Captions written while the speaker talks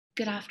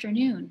Good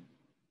afternoon.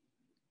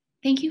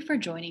 Thank you for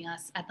joining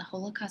us at the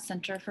Holocaust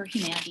Center for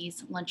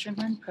Humanities Lunch and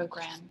Learn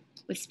program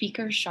with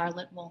speaker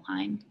Charlotte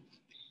Wollheim.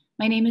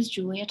 My name is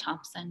Julia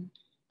Thompson,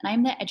 and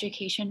I'm the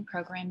Education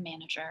Program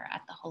Manager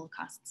at the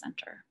Holocaust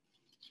Center.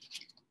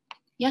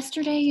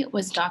 Yesterday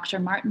was Dr.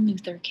 Martin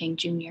Luther King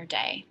Jr.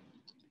 Day,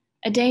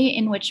 a day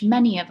in which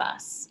many of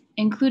us,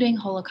 including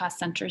Holocaust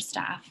Center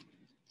staff,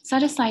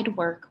 set aside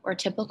work or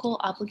typical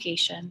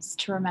obligations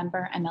to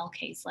remember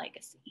MLK's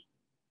legacy.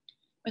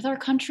 With our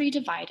country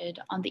divided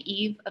on the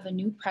eve of a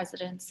new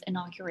president's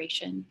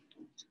inauguration,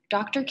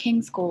 Dr.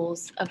 King's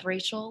goals of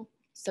racial,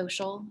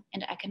 social,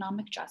 and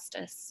economic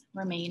justice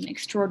remain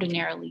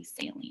extraordinarily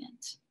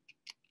salient.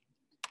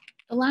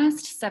 The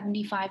last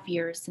 75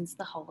 years since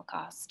the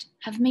Holocaust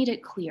have made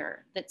it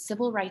clear that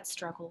civil rights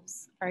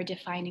struggles are a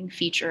defining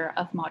feature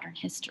of modern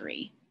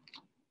history.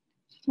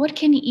 What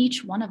can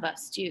each one of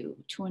us do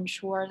to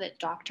ensure that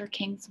Dr.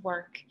 King's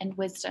work and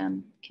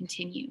wisdom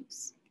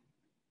continues?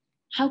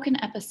 How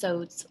can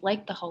episodes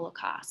like the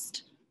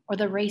Holocaust or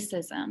the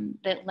racism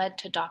that led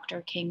to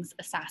Dr. King's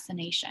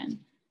assassination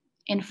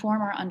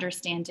inform our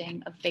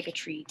understanding of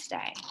bigotry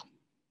today?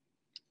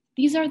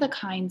 These are the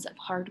kinds of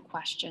hard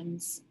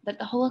questions that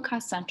the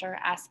Holocaust Center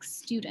asks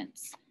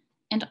students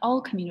and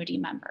all community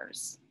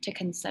members to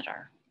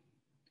consider.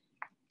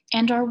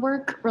 And our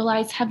work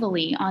relies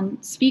heavily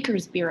on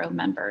Speakers Bureau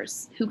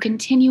members who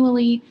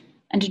continually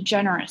and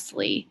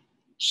generously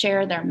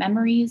share their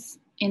memories,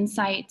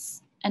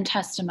 insights, and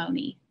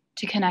testimony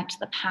to connect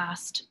the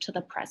past to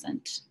the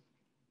present.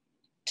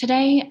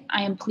 Today,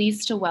 I am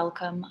pleased to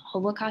welcome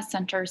Holocaust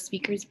Center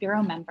Speakers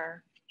Bureau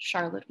member,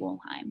 Charlotte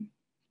Wollheim.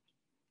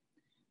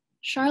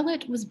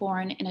 Charlotte was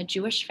born in a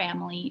Jewish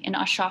family in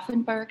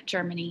Aschaffenburg,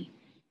 Germany,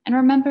 and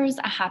remembers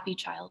a happy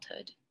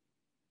childhood.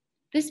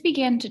 This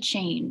began to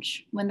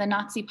change when the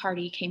Nazi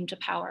Party came to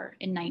power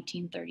in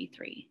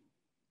 1933.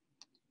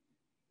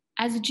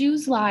 As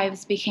Jews'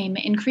 lives became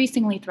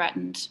increasingly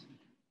threatened,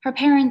 her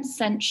parents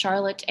sent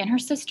Charlotte and her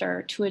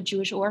sister to a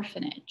Jewish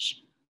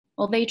orphanage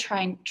while they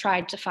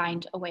tried to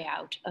find a way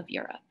out of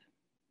Europe.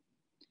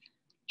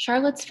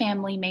 Charlotte's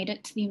family made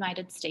it to the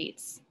United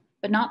States,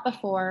 but not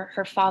before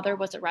her father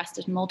was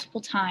arrested multiple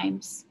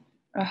times,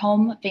 her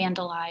home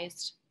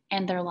vandalized,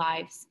 and their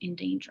lives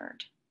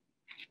endangered.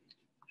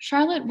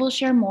 Charlotte will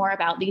share more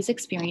about these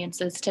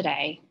experiences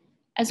today,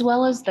 as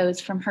well as those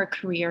from her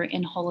career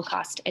in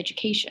Holocaust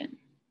education.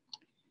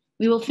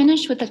 We will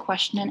finish with a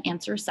question and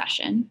answer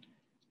session,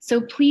 so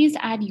please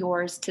add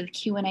yours to the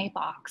Q&A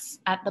box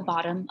at the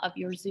bottom of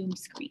your Zoom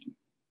screen.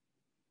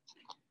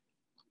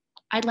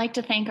 I'd like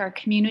to thank our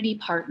community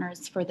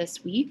partners for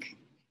this week,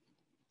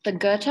 the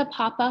Goethe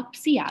Pop-Up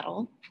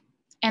Seattle,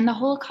 and the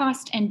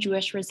Holocaust and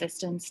Jewish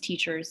Resistance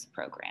Teachers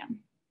Program.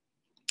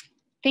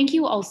 Thank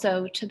you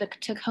also to the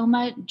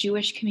Tacoma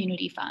Jewish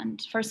Community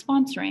Fund for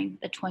sponsoring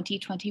the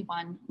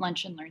 2021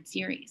 Lunch and Learn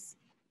series.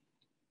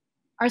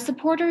 Our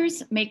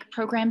supporters make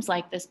programs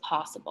like this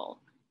possible,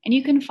 and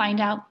you can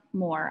find out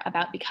more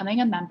about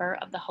becoming a member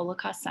of the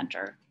Holocaust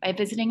Center by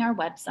visiting our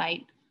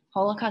website,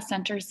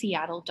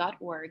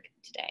 holocaustcenterseattle.org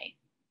today.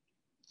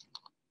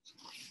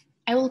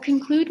 I will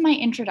conclude my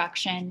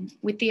introduction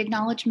with the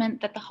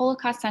acknowledgement that the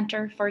Holocaust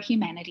Center for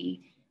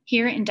Humanity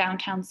here in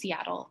downtown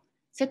Seattle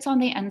sits on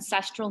the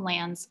ancestral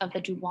lands of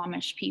the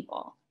Duwamish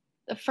people,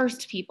 the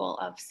first people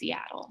of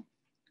Seattle.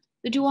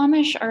 The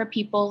Duwamish are a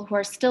people who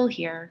are still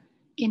here,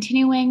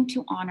 continuing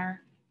to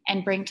honor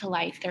and bring to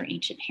life their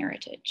ancient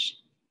heritage.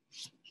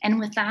 And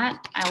with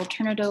that, I will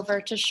turn it over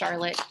to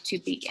Charlotte to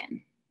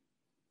begin.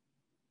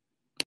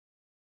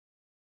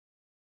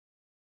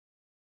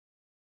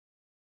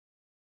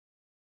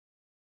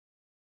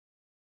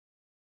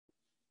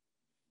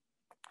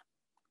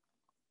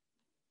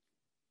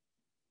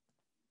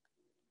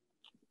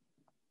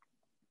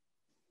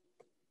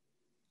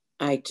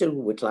 I too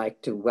would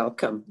like to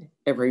welcome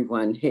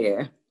everyone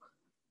here.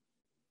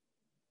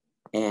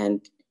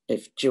 And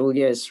if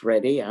Julia is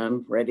ready,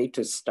 I'm ready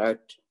to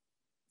start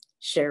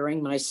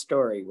sharing my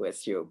story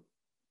with you.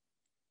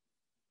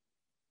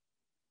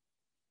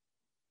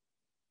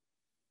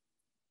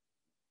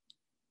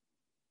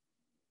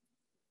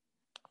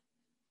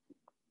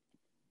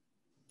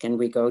 Can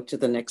we go to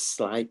the next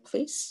slide,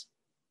 please?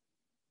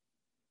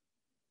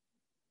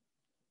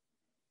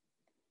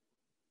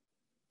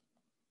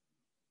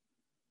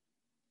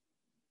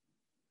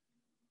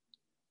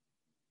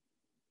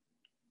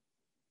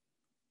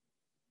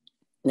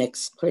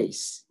 Next,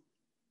 please.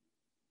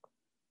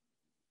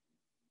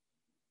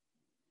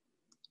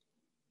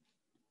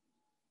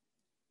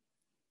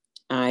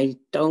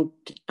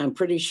 I'm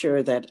pretty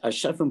sure that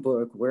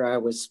Aschaffenburg, where I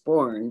was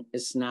born,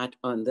 is not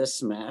on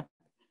this map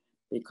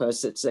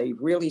because it's a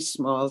really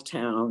small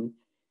town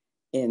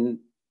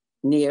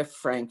near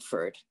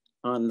Frankfurt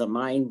on the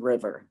Main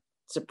River.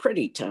 It's a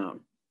pretty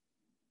town.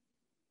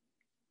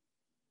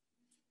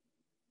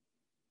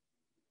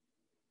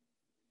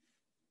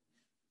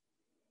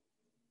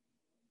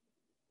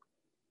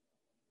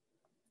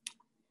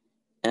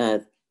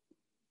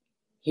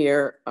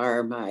 Here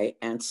are my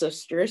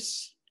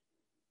ancestors.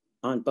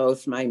 on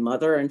both my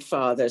mother and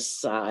father's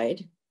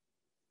side.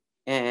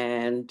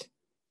 And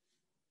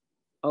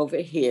over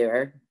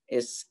here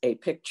is a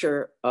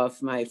picture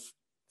of my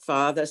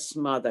father's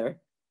mother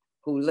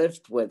who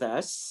lived with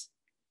us,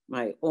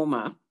 my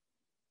Oma.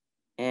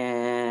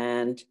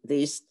 And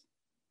these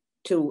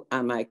two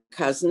are my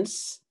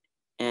cousins.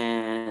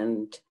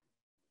 And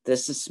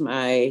this is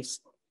my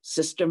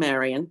sister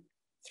Marion,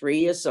 3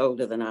 years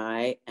older than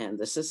I, and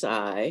this is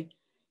I.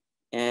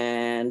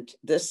 And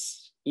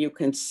this, you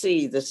can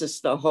see, this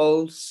is the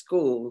whole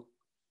school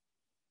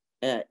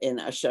in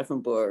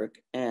Aschaffenburg.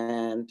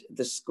 And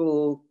the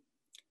school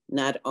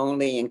not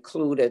only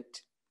included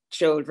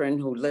children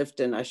who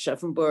lived in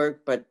Aschaffenburg,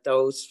 but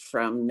those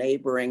from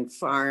neighboring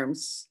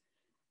farms,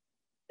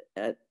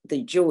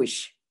 the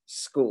Jewish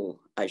school,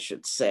 I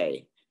should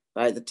say.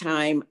 By the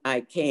time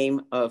I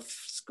came of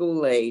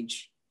school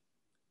age,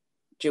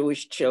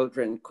 Jewish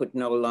children could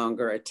no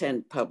longer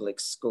attend public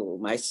school.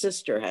 My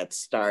sister had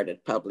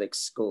started public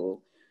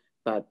school,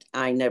 but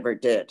I never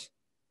did.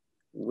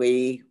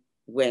 We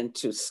went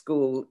to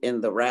school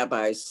in the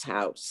rabbi's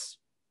house.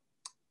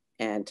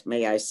 And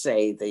may I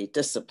say, the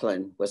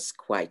discipline was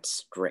quite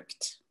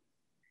strict.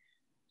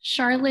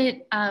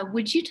 Charlotte,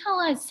 would you tell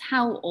us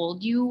how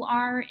old you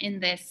are in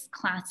this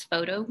class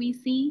photo we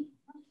see?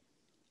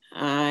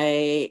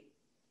 I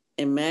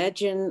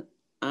imagine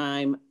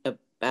I'm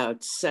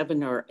about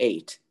 7 or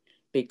 8,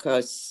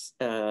 because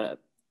at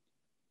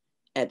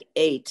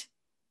 8,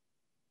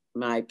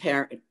 my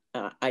parent,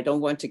 I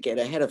don't want to get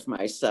ahead of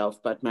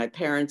myself, but my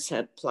parents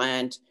had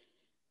planned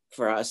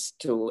for us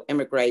to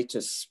immigrate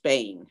to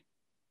Spain.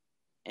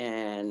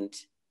 And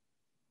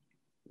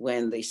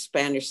when the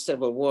Spanish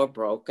Civil War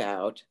broke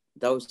out,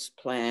 those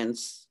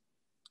plans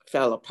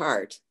fell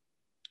apart.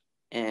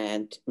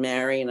 And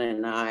Marion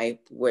and I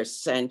were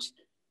sent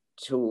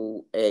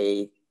to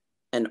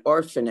an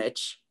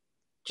orphanage,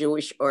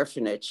 Jewish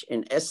orphanage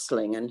in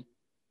Esslingen,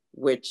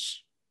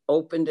 which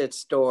opened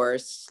its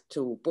doors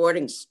to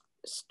boarding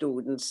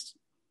students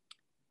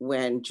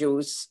when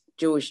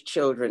Jewish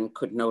children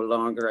could no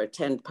longer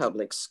attend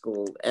public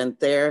school. And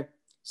their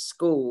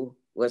school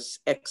was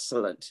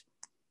excellent.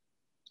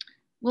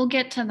 We'll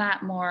get to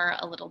that more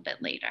a little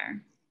bit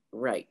later.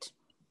 Right.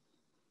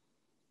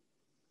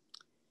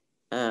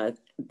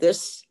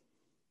 This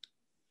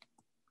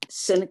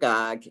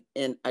synagogue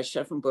in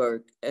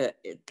Aschaffenburg,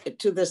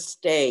 to this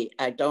day,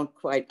 I don't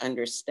quite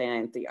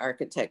understand the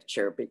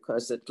architecture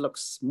because it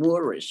looks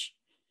Moorish.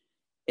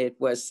 It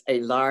was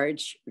a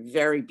large,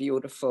 very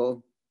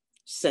beautiful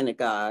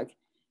synagogue.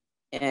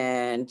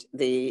 And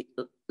the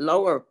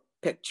lower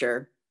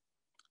picture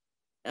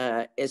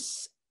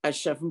is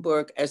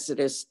Aschaffenburg as it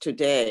is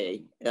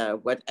today.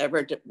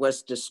 Whatever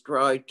was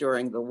destroyed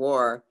during the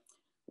war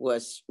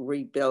was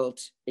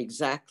rebuilt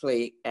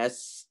exactly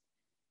as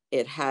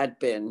it had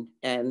been.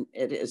 And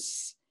it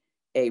is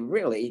a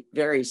really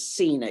very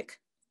scenic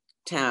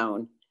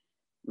town.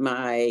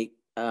 I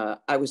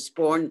was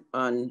born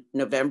on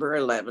November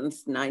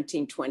 11th,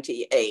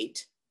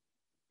 1928.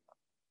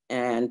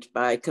 And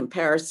by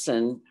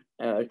comparison,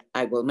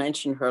 I will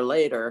mention her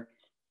later,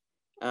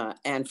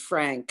 Anne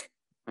Frank,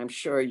 I'm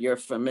sure you're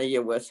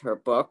familiar with her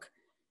book,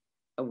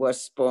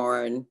 was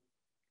born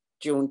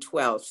June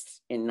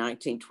 12th in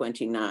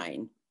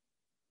 1929.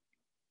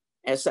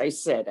 As I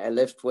said, I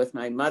lived with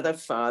my mother,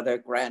 father,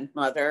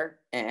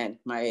 grandmother, and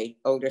my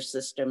older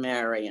sister,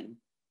 Marion.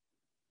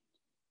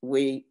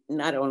 We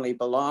not only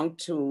belonged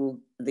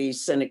to the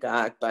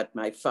synagogue, but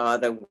my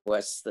father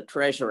was the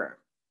treasurer.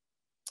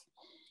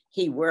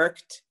 He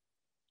worked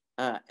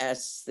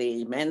as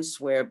the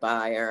menswear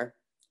buyer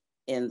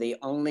in the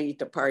only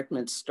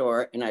department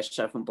store in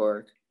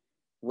Aschaffenburg,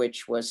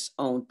 which was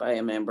owned by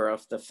a member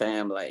of the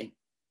family.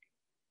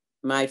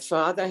 My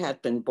father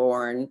had been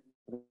born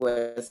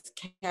with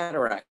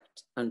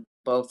cataract on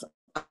both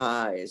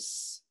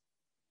eyes.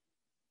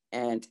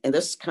 And in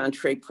this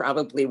country,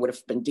 probably would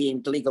have been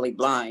deemed legally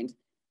blind,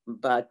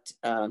 but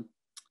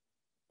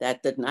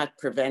that did not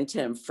prevent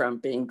him from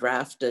being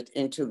drafted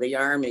into the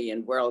army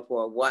in World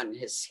War I.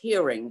 His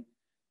hearing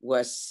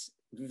was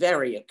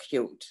very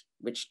acute,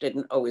 which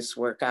didn't always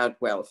work out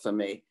well for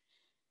me.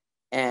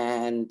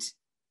 And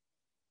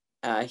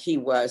he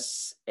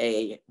was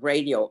a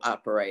radio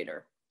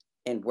operator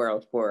in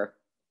World War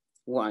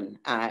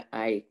I.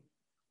 I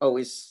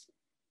always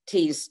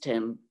teased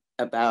him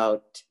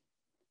about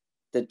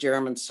the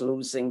Germans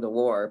losing the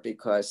war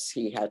because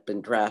he had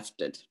been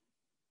drafted.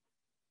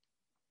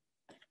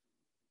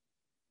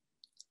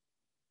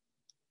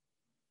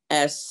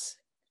 As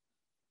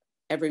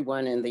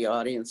everyone in the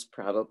audience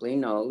probably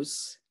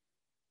knows,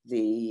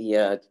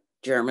 the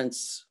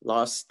Germans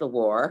lost the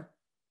war.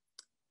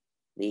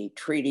 The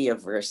Treaty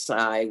of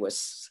Versailles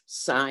was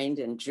signed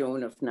in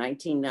June of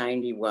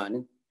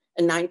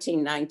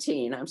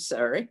 1919, I'm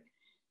sorry,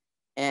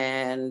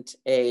 and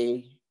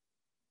a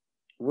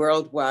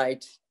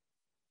worldwide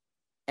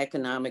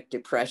economic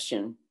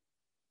depression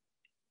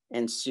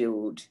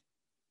ensued.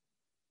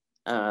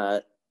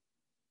 The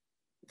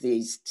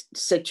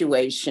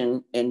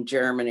situation in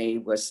Germany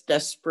was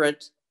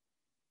desperate.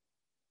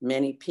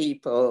 many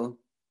people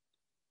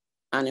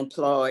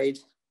unemployed.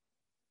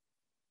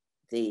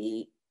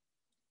 The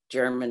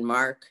German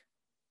mark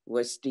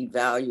was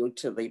devalued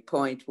to the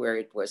point where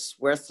it was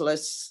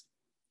worthless.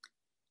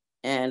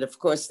 And of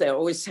course, there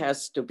always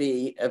has to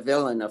be a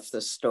villain of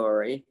the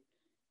story.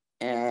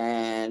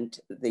 And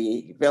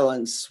the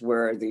villains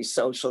were the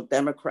Social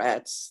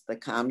Democrats, the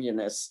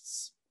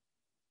Communists,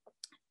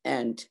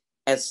 and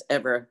as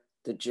ever,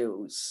 the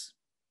Jews.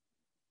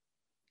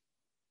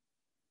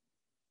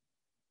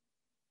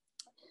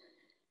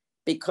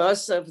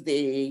 Because of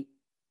the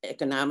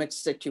economic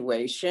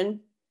situation,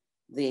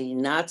 the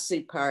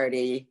Nazi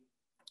Party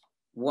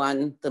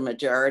won the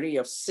majority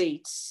of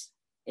seats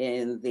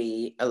in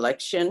the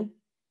election,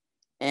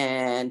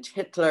 and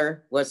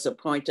Hitler was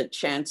appointed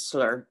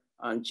chancellor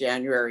on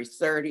January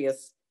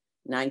 30th,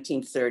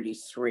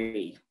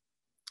 1933.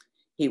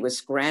 He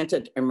was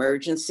granted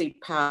emergency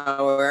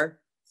power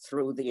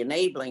through the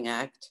Enabling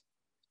Act,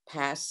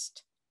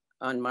 passed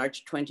on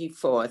March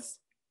 24th,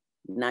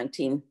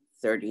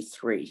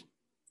 1933.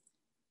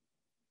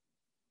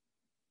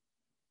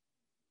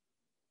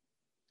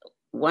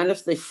 One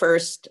of the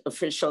first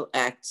official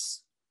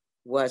acts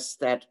was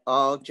that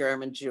all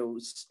German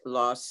Jews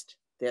lost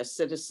their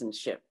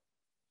citizenship.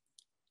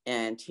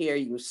 And here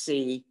you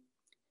see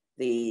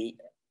the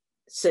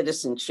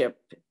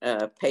citizenship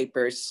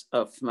papers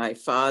of my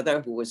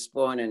father, who was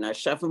born in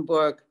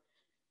Aschaffenburg,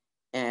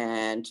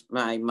 and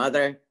my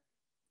mother,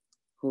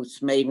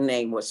 whose maiden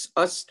name was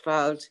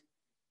Ostwald,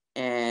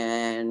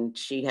 and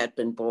she had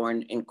been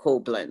born in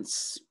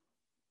Koblenz.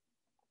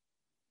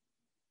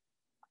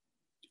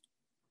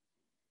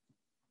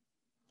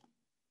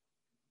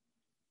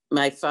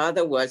 My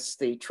father was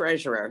the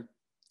treasurer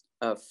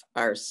of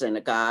our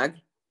synagogue,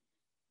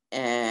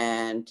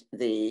 and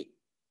the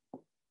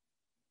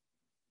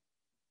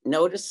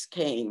notice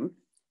came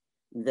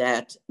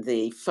that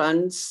the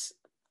funds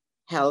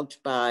held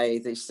by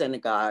the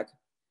synagogue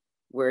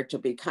were to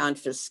be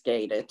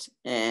confiscated,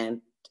 and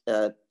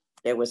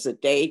there was a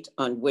date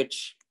on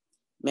which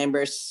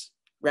members,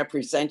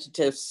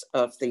 representatives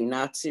of the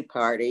Nazi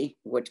Party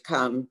would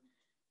come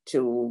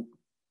to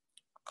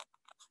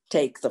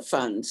take the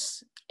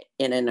funds.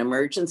 In an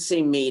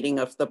emergency meeting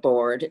of the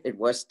board, it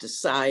was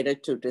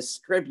decided to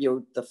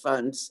distribute the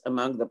funds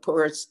among the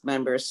poorest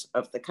members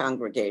of the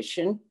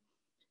congregation.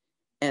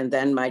 And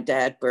then my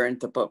dad burned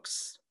the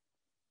books.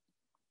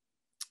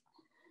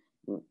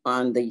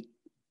 On the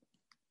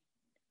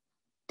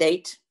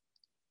date,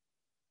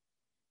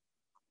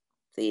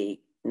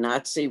 the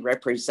Nazi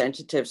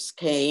representatives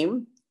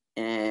came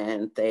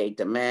and they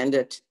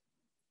demanded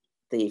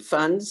the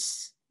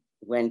funds.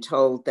 When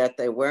told that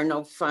there were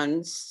no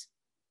funds,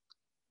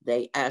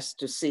 they asked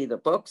to see the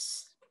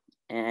books.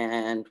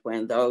 And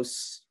when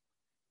those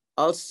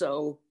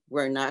also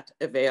were not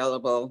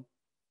available,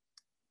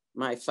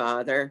 my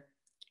father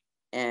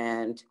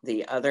and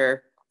the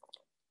other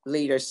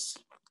leaders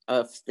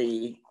of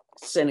the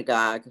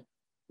synagogue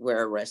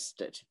were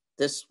arrested.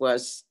 This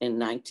was in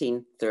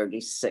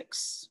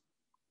 1936.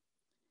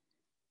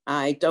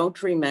 I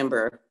don't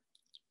remember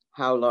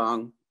how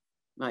long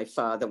my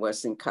father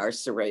was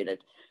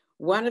incarcerated.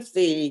 One of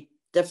the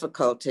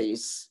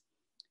difficulties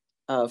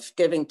of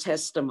giving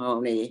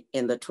testimony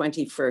in the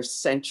 21st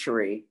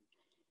century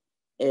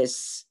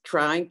is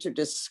trying to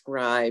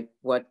describe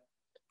what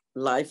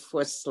life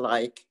was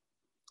like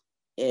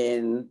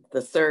in the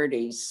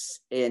 30s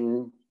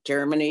in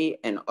Germany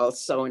and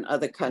also in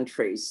other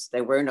countries.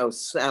 There were no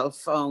cell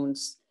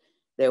phones,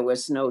 there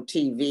was no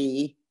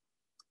TV,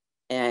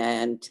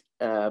 and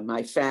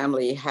my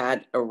family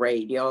had a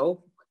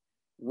radio,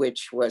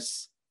 which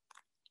was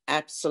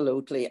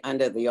absolutely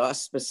under the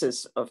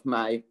auspices of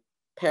my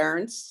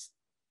parents.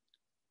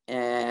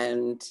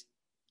 And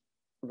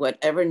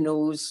whatever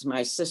news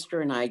my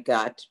sister and I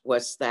got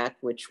was that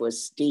which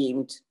was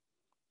deemed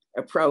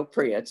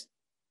appropriate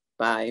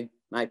by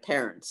my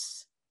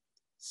parents.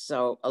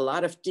 So a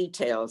lot of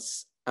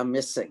details are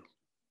missing.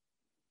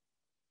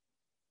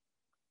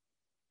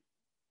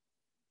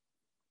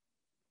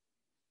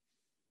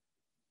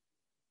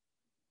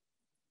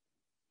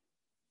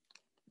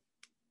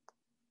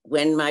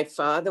 When my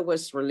father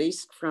was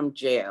released from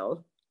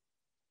jail,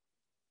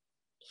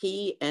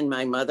 he and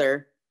my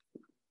mother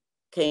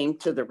came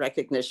to the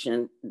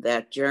recognition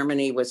that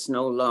Germany was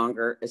no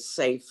longer a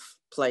safe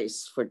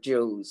place for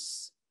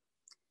Jews.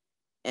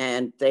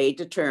 And they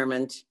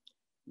determined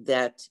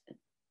that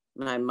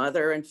my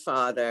mother and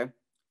father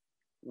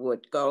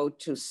would go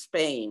to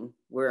Spain,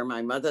 where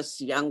my mother's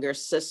younger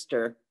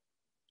sister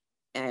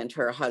and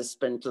her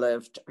husband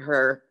lived.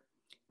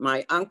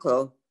 My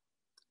uncle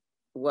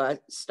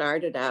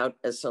started out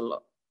as a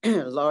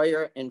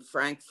lawyer in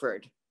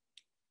Frankfurt.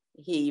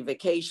 He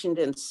vacationed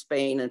in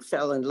Spain and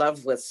fell in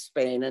love with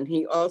Spain. And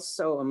he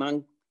also,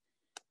 among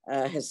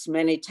his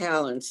many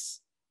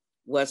talents,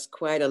 was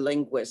quite a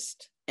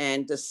linguist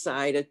and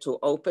decided to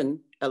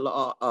open a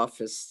law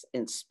office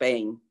in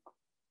Spain.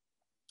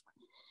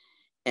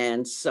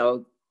 And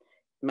so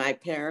my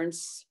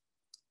parents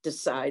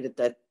decided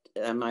that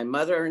my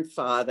mother and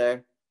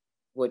father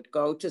would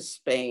go to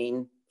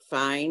Spain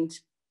find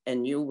a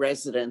new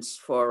residence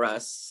for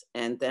us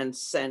and then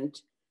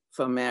send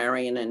for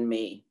Marion and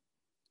me.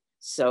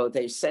 So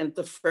they sent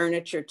the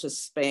furniture to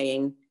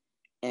Spain,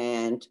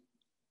 and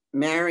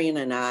Marion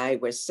and I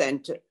were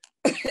sent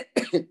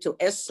to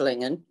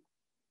Esslingen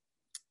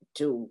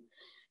to,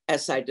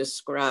 as I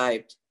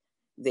described,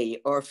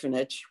 the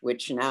orphanage,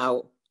 which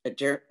now,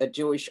 a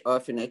Jewish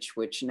orphanage,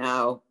 which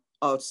now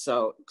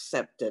also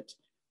accepted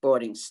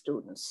boarding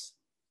students.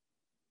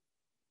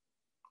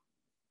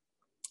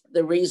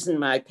 The reason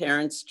my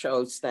parents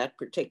chose that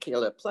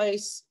particular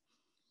place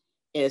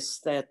is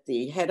that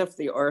the head of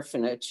the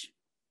orphanage,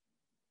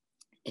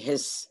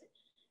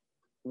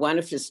 one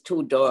of his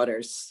two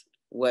daughters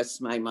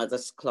was my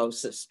mother's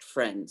closest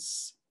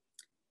friends.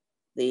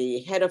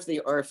 The head of the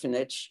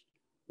orphanage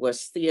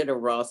was Theodore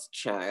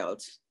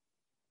Rothschild.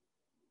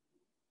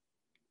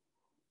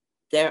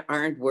 There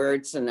aren't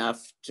words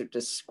enough to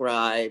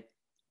describe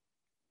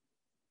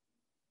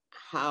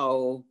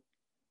how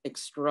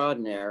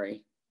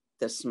extraordinary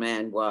this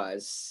man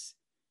was.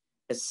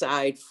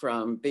 Aside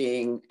from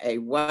being a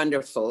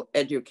wonderful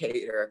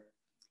educator,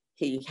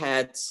 he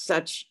had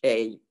such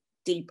a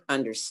deep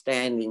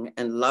understanding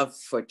and love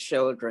for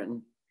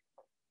children.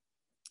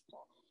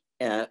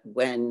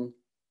 When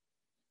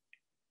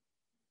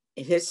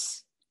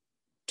his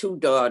two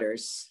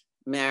daughters,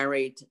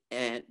 married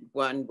and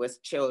one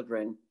with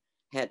children,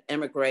 had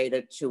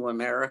emigrated to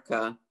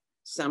America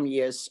some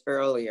years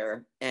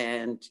earlier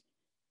and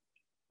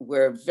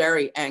were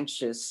very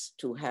anxious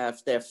to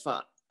have their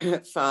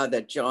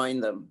father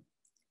join them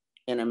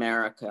in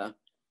America,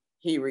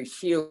 he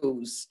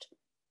refused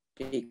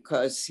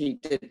because he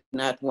did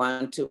not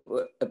want to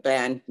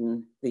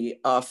abandon the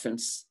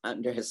orphans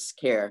under his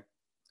care.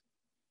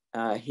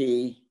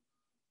 He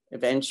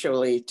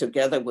eventually,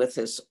 together with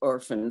his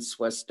orphans,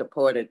 was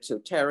deported to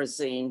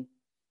Terezin,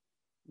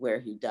 where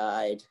he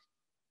died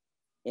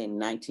in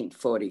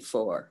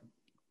 1944.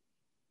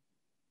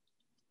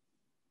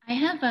 I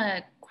have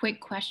a quick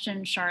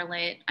question,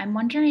 Charlotte. I'm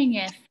wondering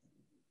if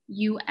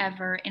you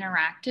ever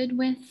interacted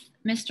with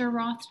Mr.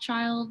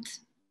 Rothschild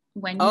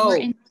when you were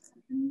in?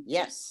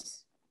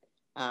 Yes.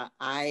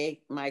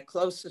 My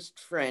closest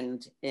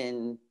friend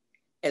in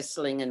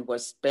Esslingen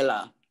was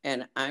Bella,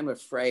 and I'm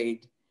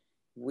afraid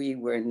we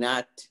were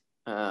not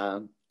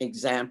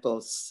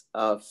examples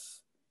of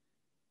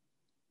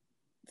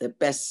the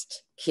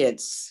best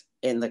kids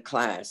in the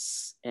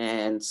class.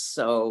 And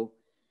so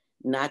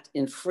not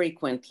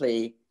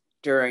infrequently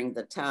during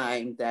the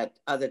time that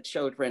other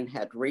children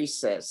had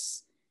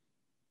recess,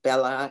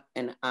 Bella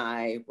and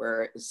I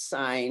were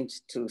assigned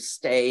to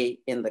stay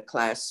in the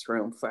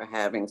classroom for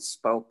having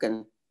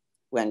spoken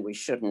when we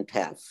shouldn't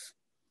have.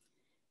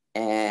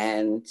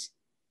 And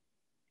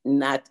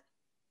not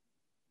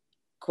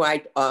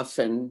quite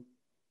often,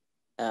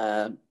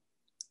 Dr.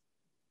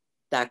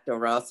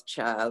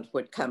 Rothschild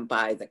would come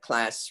by the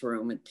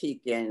classroom and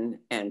peek in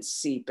and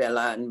see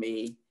Bella and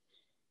me,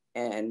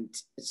 and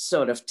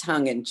sort of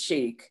tongue in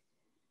cheek,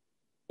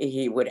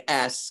 he would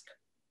ask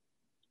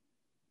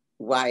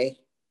why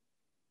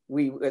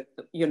we were,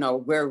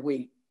 were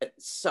we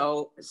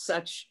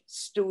such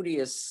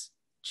studious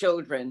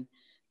children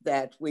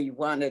that we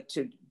wanted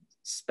to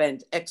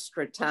spend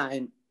extra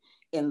time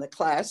in the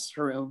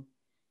classroom.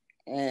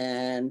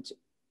 And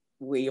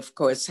we, of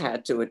course,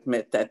 had to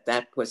admit that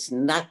that was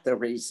not the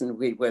reason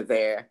we were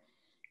there.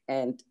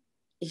 And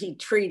he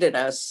treated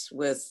us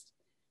with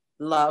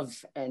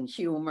love and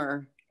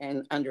humor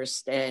and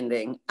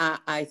understanding.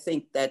 I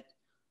think that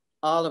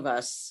all of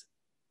us,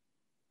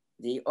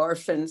 the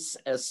orphans,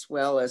 as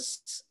well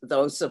as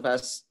those of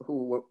us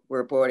who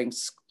were boarding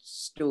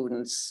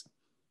students,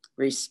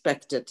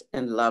 respected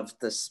and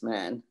loved this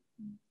man.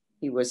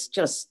 He was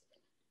just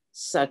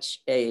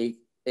such an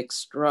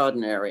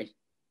extraordinary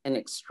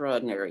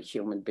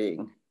human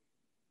being.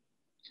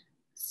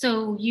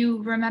 So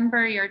you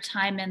remember your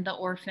time in the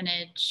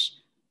orphanage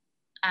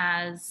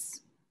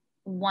as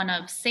one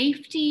of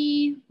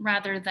safety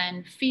rather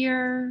than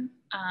fear?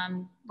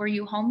 Were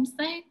you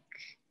homesick?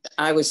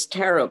 I was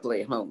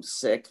terribly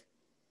homesick,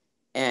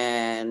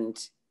 and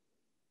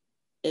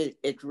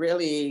it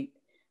really,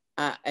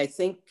 I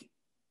think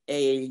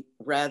a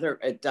rather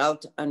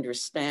adult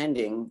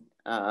understanding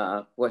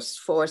was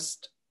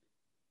forced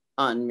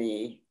on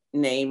me.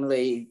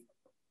 Namely,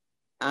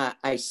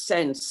 I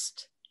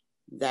sensed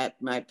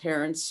that my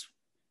parents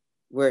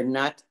were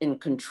not in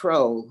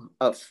control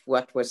of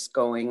what was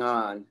going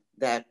on,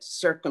 that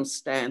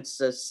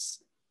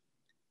circumstances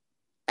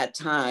at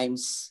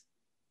times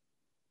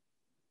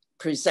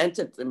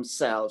presented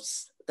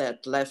themselves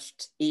that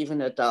left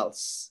even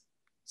adults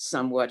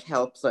somewhat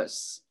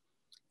helpless.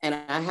 And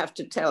I have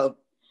to tell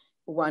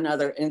one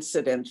other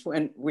incident.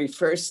 When we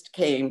first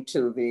came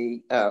to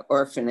the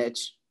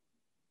orphanage,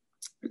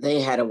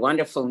 they had a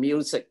wonderful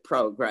music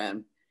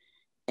program,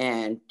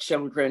 and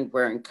children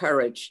were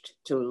encouraged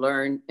to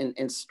learn an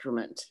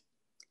instrument.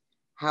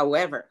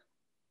 However,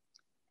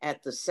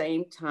 at the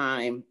same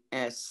time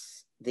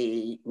as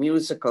the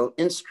musical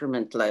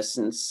instrument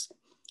lessons,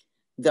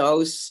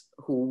 those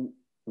who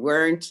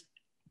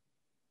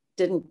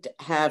didn't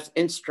have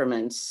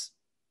instruments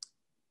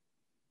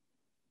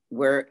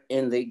were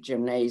in the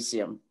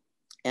gymnasium.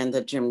 And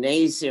the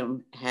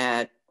gymnasium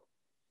had,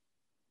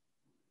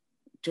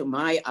 to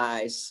my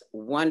eyes,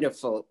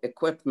 wonderful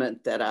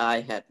equipment that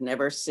I had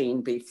never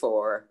seen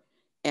before.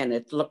 And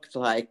it looked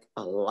like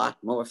a lot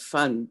more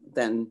fun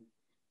than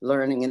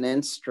learning an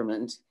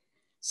instrument.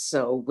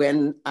 So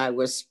when I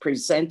was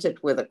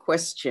presented with a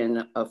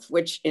question of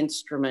which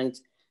instrument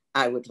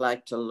I would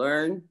like to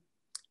learn,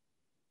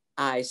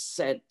 I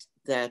said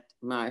that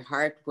my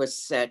heart was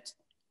set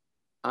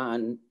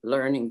on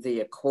learning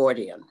the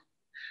accordion.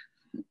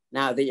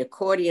 Now, the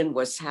accordion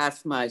was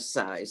half my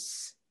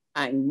size.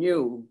 I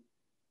knew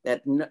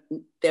that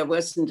there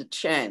wasn't a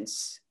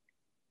chance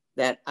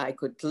that I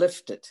could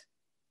lift it,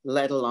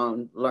 let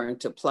alone learn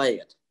to play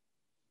it.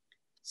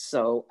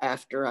 So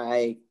after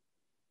I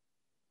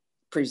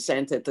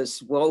presented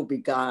this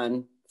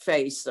woebegone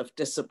face of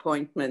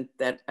disappointment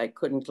that I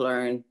couldn't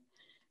learn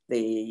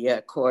the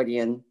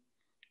accordion,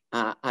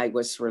 I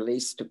was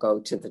released to go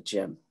to the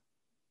gym.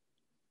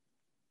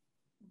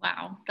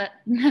 Wow, that's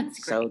great.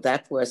 So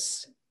that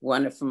was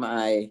one of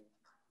my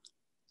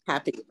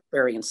happy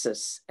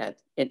experiences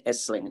in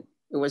Esslingen.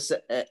 It was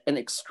an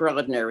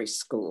extraordinary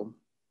school,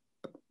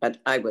 but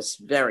I was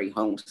very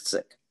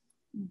homesick.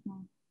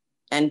 Mm-hmm.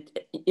 And,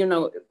 you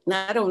know,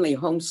 not only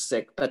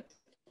homesick, but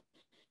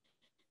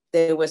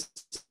there was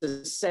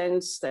a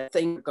sense that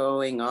things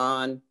going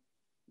on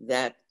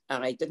that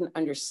I didn't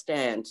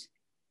understand,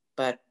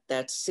 but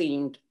that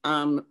seemed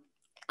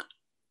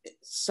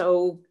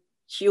so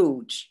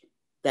huge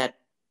that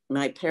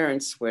my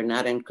parents were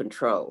not in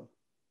control.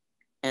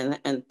 And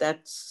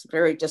that's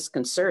very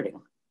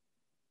disconcerting.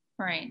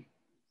 Right.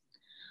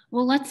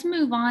 Well, let's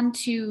move on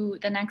to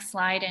the next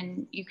slide,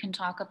 and you can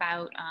talk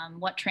about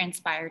what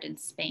transpired in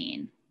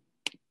Spain.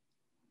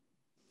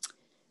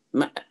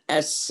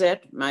 As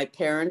said, my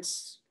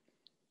parents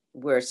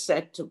were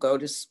set to go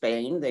to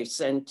Spain. They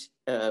sent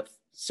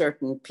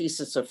certain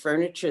pieces of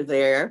furniture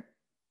there.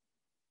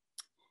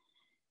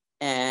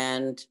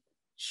 And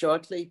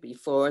shortly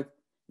before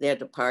their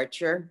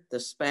departure, the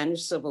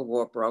Spanish Civil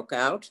War broke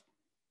out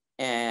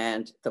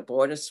and the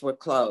borders were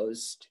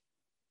closed.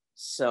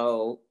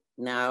 So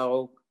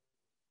now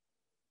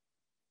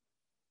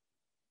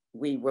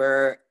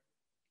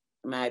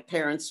my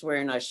parents were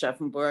in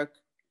Aschaffenburg,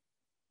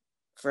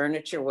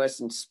 furniture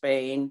was in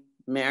Spain,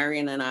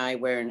 Marion and I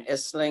were in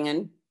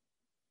Esslingen,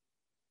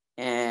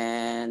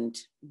 and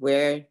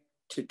where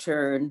to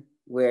turn,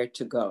 where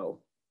to go.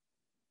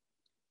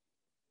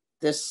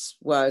 This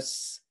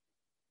was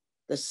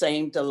the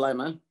same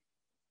dilemma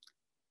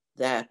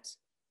that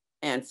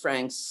Anne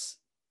Frank's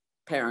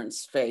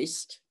parents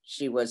faced.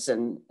 They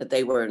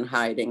were in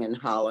hiding in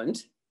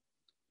Holland.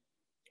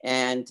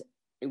 And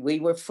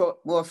we were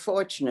more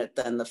fortunate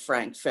than the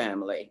Frank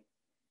family.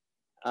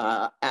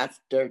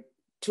 After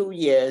 2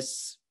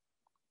 years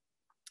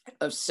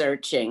of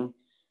searching,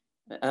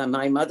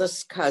 my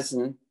mother's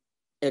cousin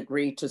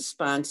agreed to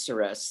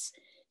sponsor us.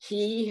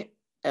 He,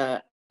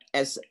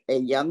 as a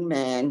young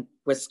man,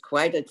 was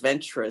quite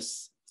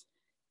adventurous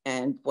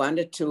and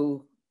wanted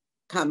to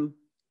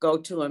go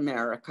to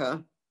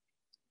America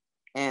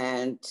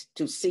and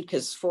to seek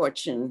his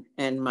fortune.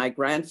 And my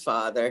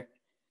grandfather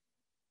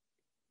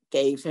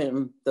gave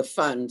him the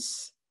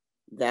funds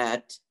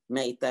that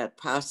made that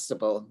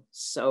possible.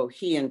 So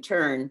he, in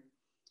turn,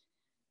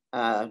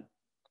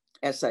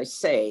 as I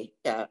say,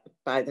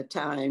 by the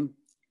time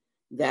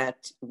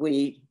that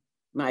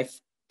my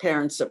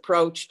parents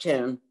approached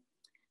him,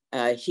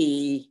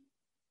 he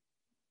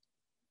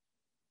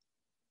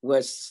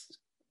was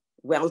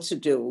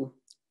well-to-do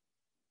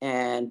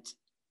and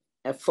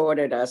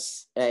afforded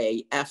us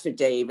an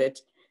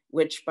affidavit,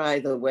 which, by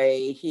the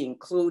way, he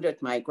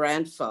included my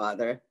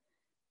grandfather,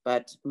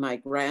 but my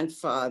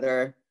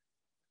grandfather,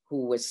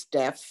 who was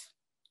deaf,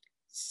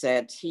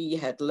 said he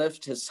had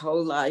lived his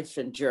whole life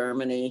in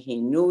Germany.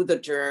 He knew the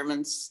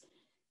Germans,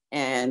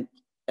 and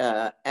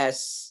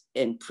as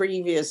in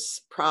previous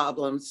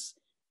problems,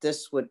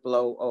 this would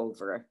blow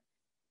over.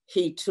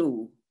 He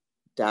too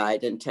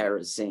died in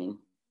Terezin.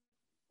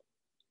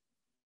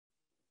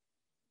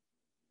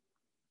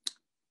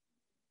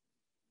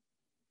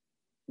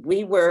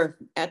 We were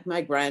at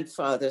my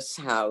grandfather's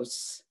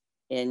house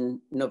in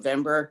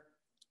November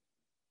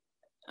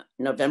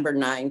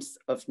 9th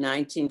of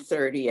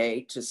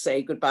 1938 to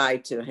say goodbye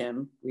to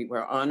him. We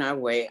were on our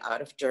way out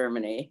of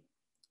Germany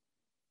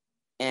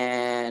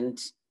and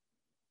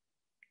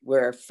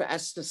we're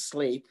fast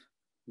asleep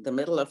in the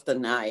middle of the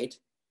night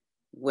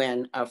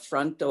when our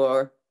front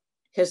door,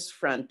 his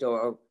front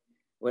door,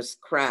 was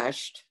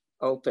crashed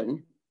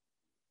open.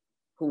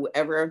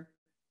 The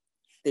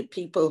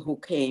people who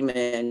came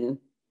in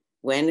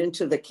went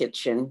into the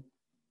kitchen,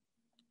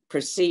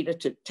 proceeded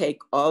to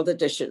take all the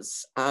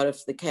dishes out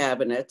of the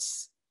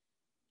cabinets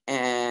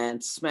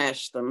and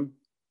smash them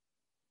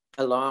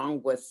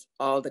along with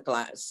all the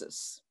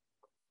glasses.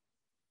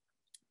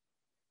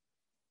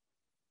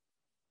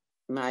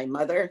 My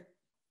mother,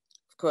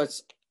 of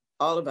course,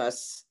 all of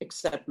us,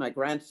 except my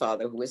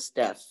grandfather, who was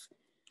deaf,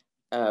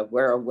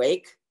 were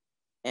awake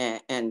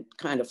and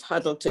kind of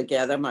huddled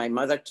together. My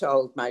mother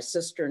told my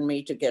sister and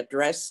me to get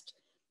dressed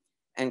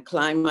and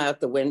climb out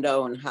the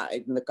window and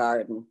hide in the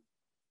garden.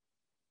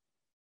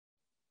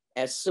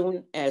 As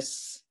soon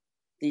as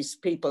these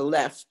people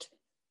left,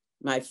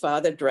 my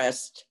father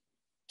dressed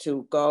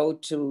to go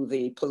to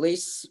the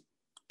police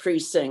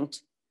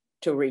precinct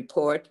to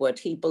report what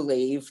he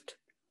believed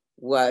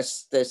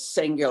was the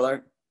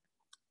singular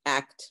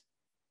act.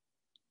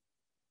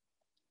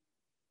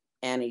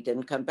 And he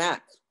didn't come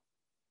back.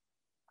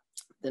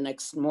 The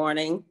next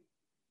morning,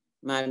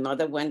 my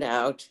mother went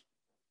out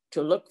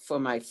to look for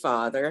my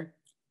father,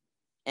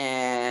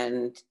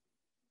 and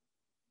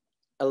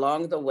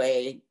along the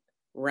way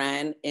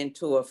ran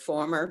into a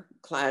former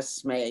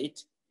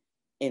classmate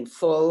in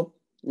full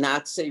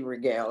Nazi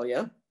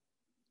regalia,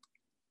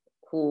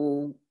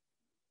 who,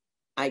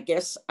 I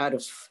guess out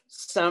of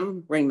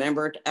some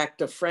remembered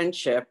act of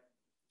friendship,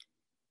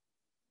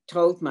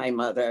 told my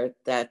mother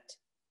that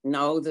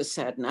no, this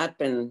had not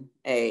been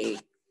a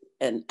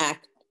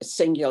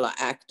singular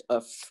act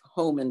of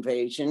home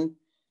invasion,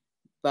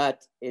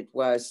 but it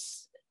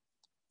was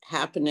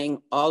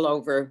happening all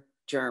over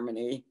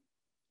Germany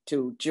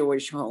to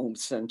Jewish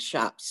homes and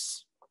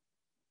shops.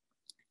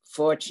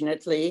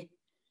 Fortunately,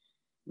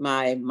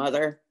 my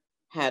mother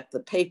had the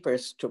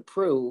papers to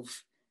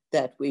prove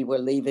that we were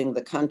leaving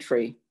the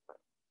country.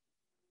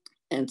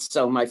 And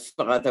so my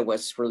father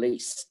was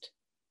released.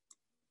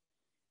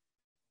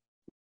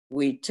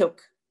 We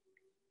took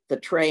the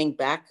train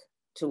back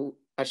to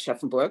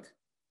Aschaffenburg,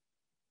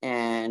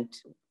 and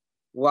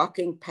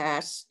walking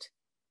past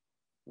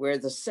where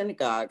the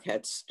synagogue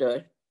had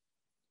stood,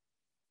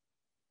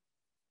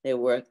 there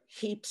were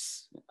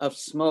heaps of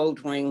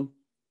smoldering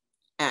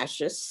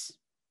ashes.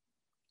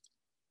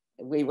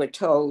 We were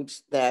told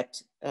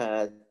that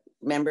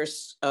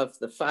members of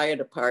the fire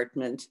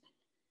department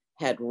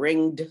had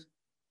ringed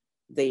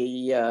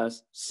the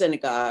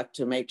synagogue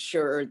to make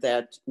sure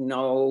that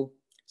no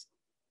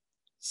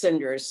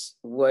cinders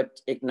would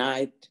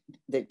ignite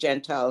the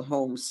Gentile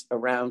homes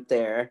around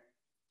there.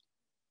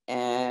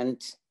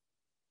 And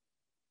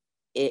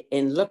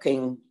in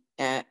looking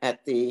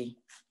at the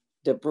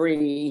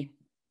debris,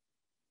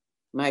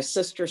 my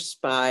sister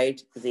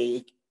spied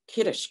the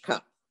Kiddush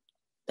cup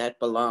that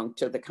belonged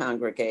to the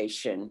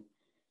congregation.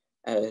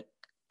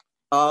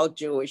 All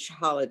Jewish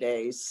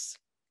holidays,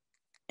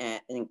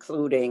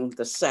 including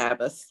the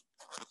Sabbath,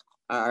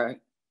 are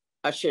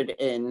ushered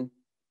in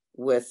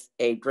with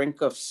a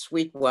drink of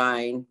sweet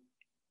wine,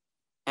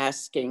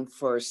 asking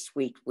for a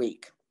sweet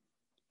week.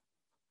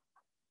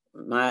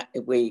 My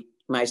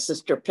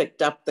sister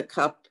picked up the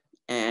cup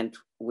and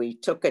we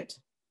took it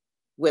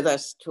with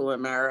us to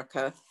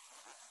America.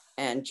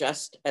 And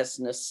just as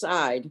an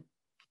aside,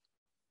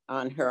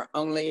 on her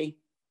only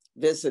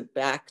visit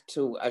back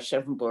to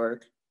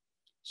Aschaffenburg,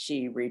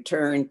 she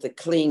returned the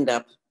cleaned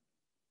up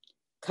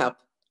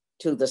cup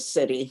to the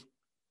city.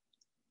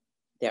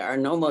 There are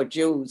no more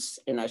Jews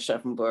in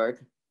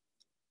Aschaffenburg.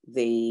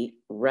 The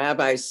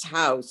rabbi's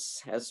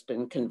house has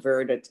been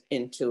converted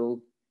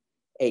into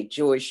a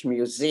Jewish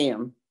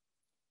museum,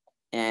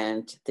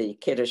 and the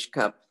Kiddush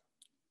cup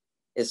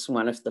is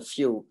one of the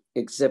few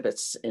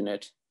exhibits in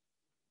it.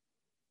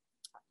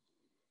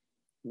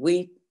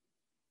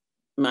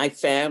 My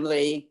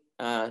family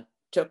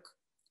took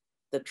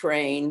the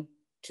train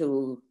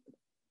to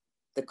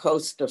the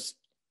coast of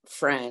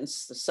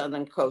France, the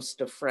southern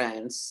coast of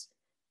France,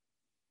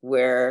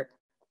 where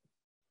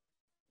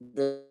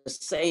the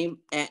same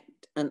aunt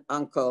and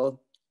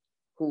uncle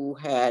who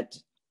had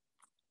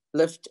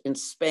lived in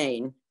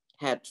Spain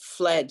had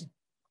fled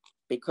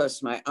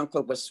because my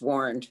uncle was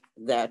warned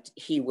that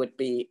he would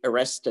be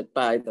arrested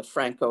by the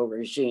Franco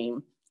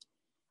regime.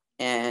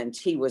 And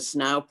he was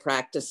now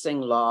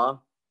practicing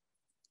law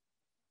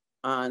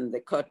on the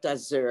Côte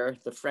d'Azur,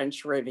 the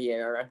French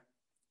Riviera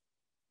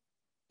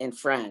in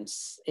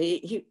France.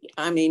 He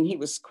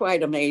was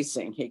quite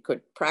amazing. He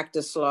could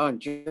practice law in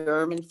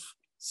German,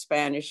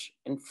 Spanish,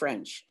 and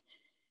French.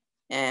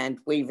 And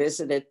we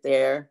visited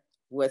there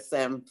with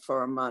them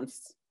for a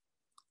month.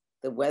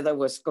 The weather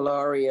was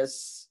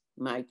glorious.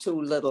 My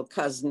two little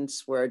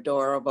cousins were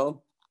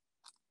adorable,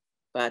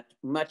 but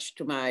much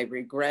to my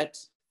regret,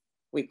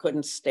 we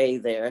couldn't stay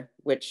there,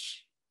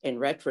 which in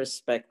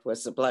retrospect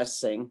was a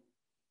blessing.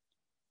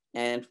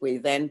 And we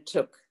then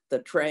took the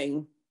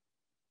train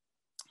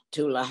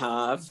to Le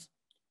Havre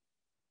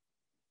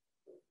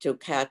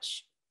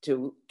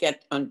to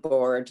get on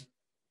board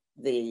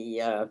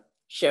the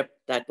ship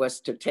that was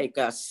to take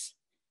us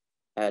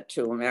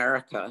to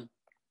America.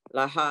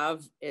 Le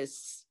Havre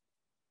is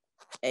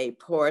a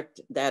port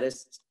that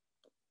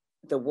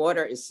the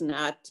water is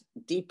not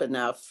deep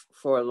enough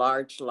for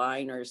large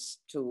liners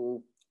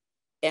to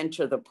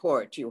enter the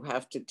port. You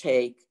have to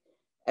take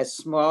a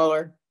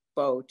smaller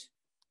boat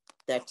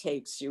that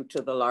takes you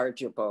to the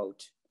larger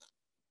boat.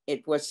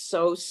 It was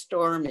so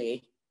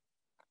stormy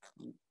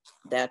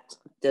that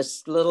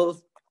this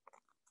little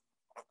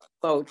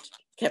boat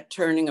kept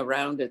turning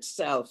around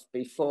itself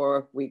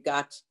before we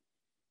got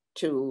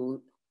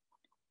to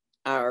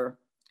our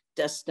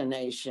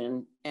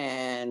destination.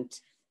 And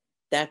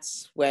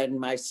that's when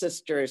my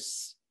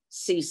sister's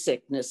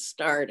seasickness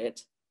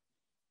started.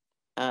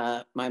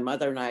 My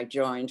mother and I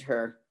joined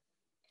her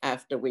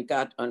after we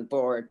got on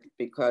board,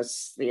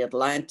 because the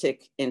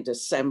Atlantic in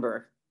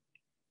December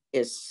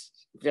is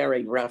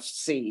very rough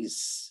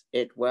seas.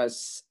 It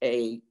was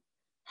a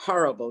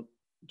horrible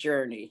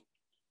journey.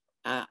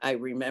 I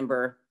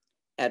remember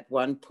at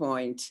one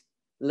point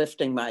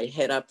lifting my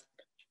head up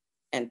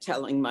and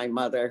telling my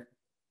mother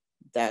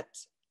that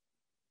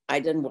I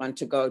didn't want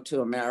to go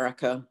to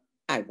America.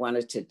 I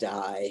wanted to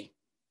die.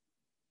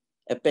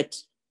 A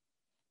bit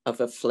of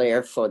a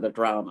flair for the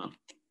drama.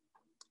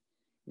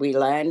 We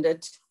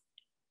landed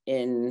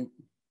in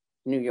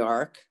New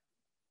York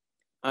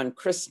on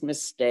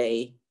Christmas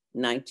Day,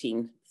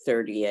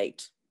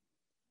 1938.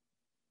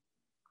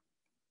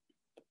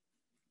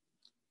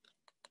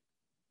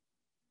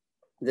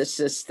 This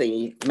is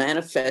the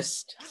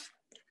manifest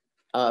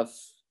of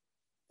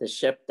the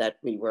ship that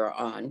we were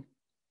on.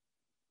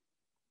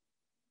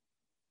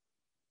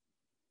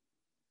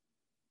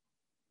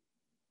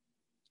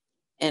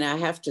 And I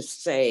have to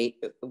say,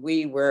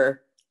 we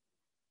were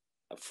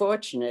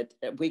fortunate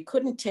that we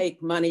couldn't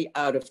take money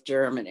out of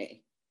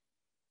Germany.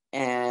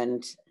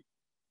 And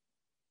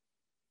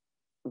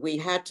we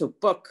had to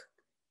book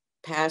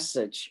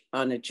passage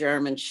on a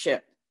German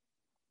ship.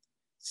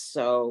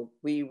 So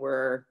we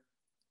were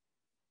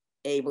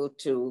able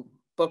to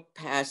book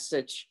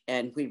passage,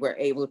 and we were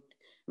able,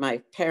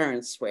 my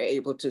parents were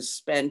able to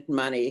spend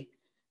money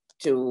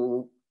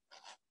to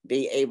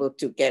be able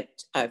to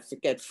get, I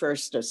forget,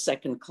 first or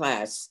second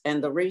class.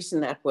 And the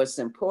reason that was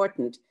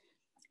important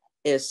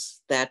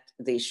is that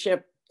the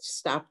ship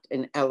stopped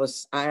in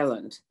Ellis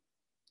Island,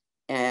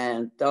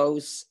 and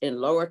those in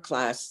lower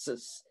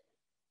classes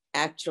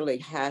actually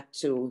had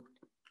to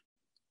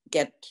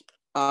get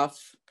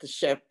off the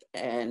ship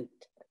and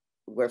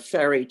were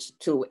ferried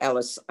to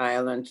Ellis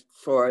Island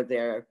for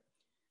their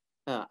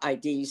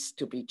IDs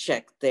to be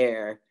checked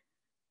there.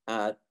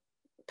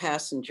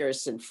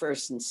 Passengers in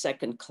first and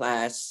second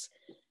class,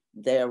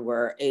 there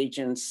were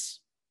agents,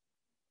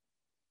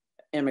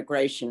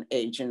 immigration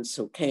agents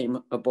who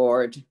came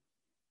aboard,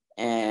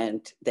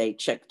 and they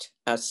checked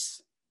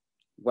us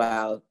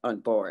while on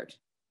board.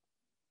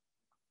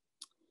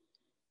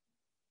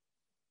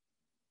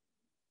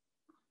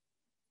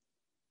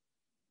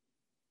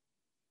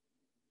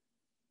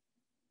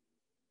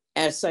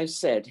 As I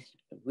said,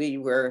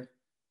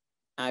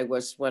 I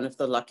was one of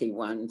the lucky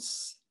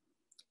ones.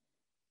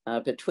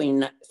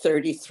 Between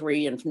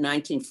 1933 and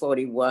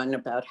 1941,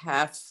 about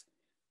half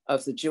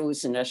of the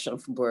Jews in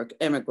Aschaffenburg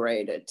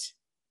emigrated.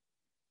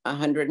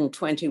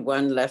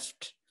 121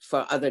 left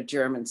for other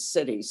German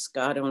cities.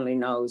 God only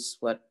knows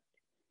what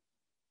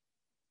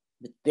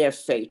their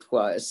fate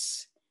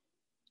was.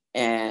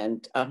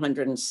 And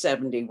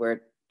 170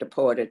 were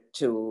deported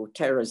to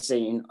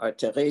Terezin or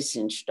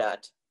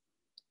Theresienstadt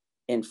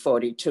in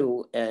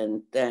 42,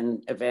 and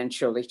then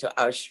eventually to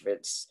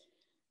Auschwitz.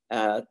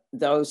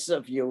 Those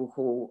of you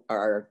who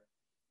are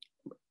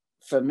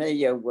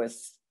familiar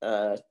with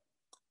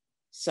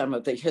some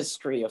of the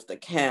history of the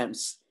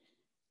camps,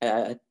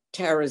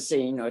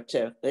 Terezin or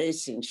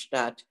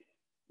Theresienstadt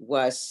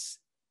was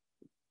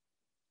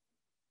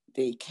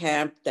the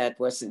camp that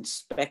was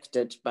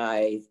inspected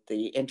by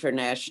the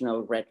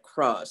International Red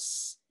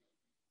Cross.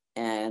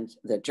 And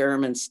the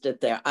Germans did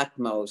their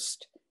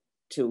utmost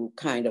to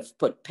kind of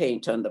put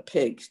paint on the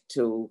pig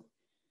to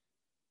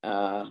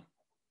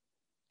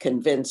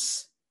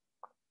convince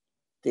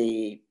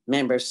the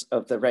members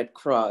of the Red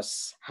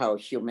Cross how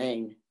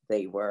humane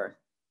they were.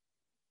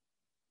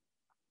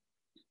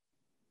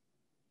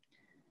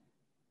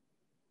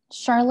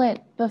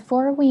 Charlotte,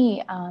 before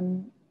we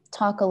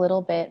talk a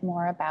little bit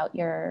more about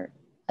your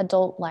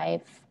adult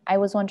life, I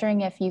was wondering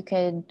if you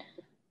could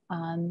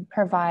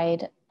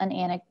provide an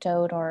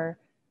anecdote or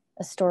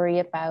a story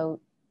about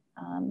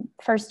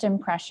first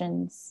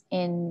impressions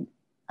in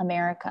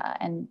America.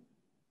 And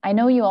I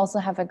know you also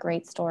have a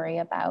great story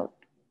about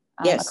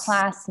Yes. a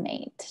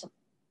classmate.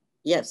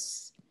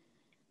 Yes.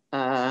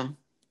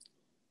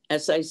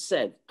 As I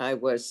said, I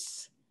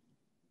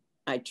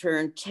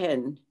turned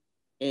 10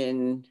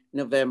 in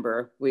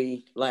November.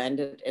 We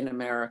landed in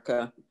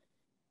America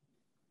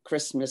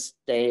Christmas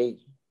Day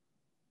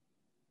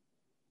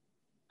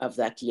of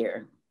that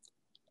year.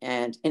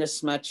 And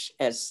inasmuch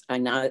as I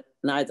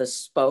neither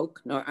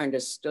spoke nor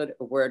understood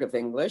a word of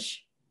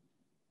English,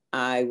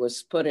 I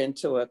was put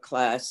into a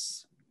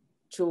class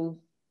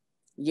 2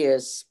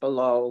 years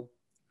below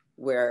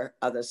where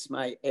others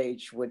my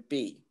age would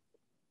be.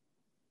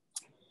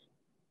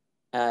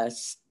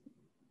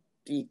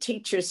 The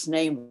teacher's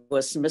name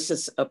was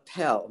Mrs.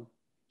 Appel.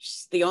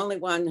 She's the only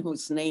one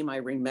whose name I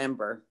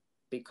remember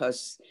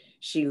because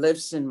she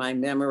lives in my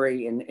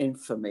memory in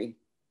infamy.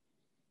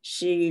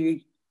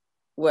 She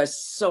was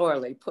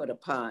sorely put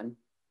upon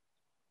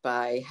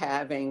by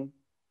having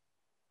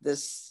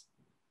this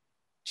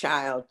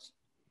child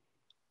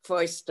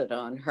foisted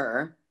on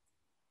her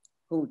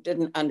who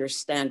didn't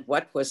understand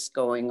what was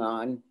going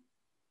on.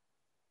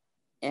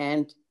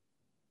 And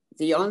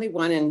the only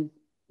one in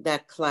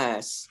that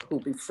class who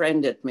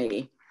befriended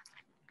me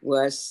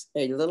was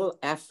a little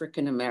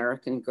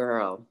African-American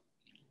girl.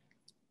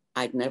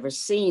 I'd never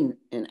seen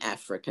an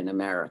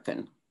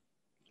African-American.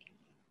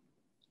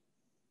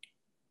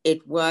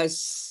 It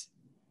was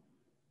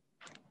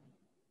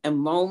a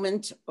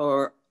moment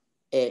or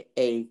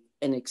an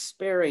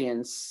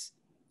experience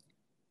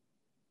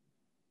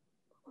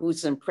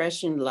whose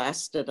impression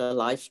lasted a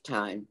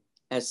lifetime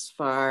as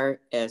far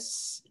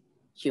as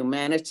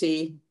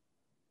humanity,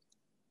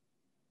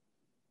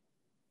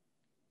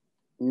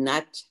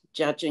 not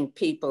judging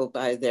people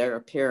by their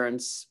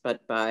appearance,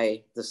 but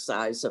by the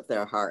size of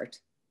their heart.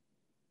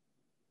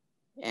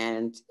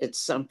 And it's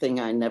something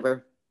I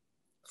never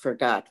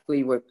forgot.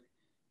 We were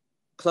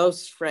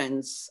close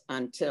friends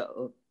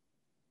until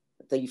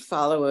the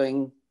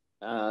following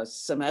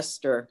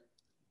semester.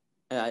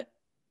 I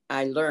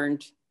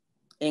learned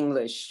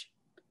English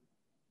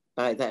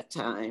by that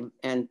time.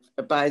 And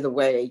by the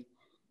way,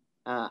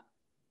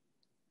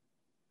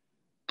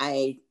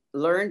 I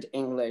learned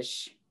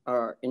English,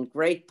 or in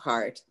great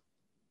part,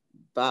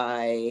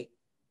 by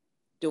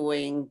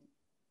doing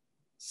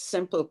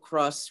simple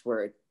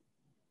crossword.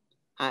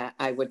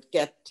 I would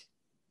get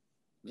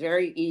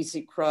very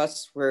easy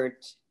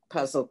crossword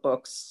puzzle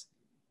books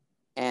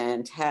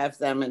and have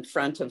them in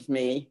front of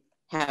me,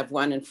 have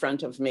one in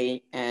front of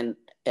me and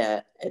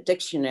a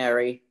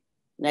dictionary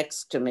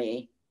next to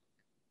me.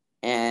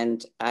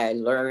 And I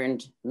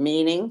learned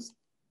meanings,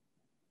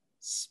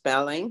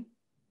 spelling,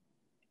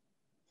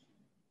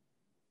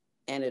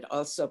 and it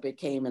also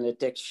became an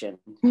addiction.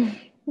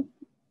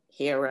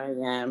 Here I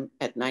am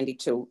at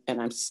 92,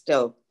 and I'm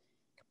still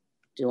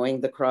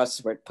doing the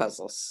crossword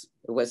puzzles.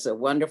 It was a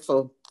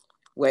wonderful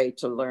way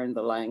to learn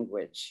the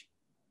language.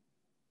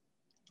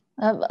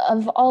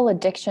 Of all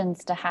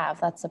addictions to have,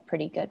 that's a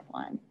pretty good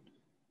one.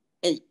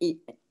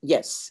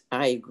 Yes,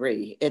 I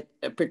agree. It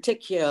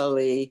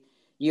particularly,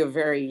 you're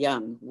very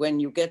young. When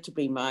you get to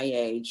be my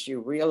age,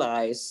 you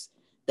realize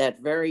that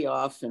very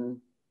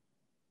often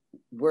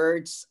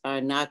words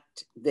are not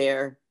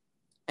there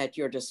at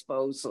your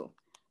disposal.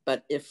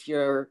 But if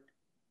you're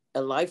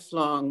a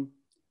lifelong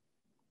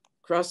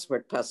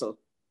crossword puzzle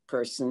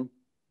person,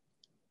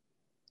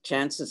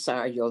 chances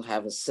are you'll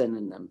have a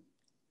synonym.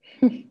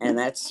 And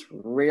that's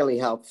really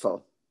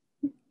helpful.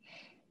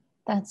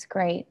 That's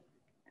great.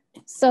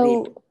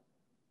 So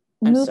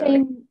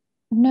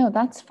no,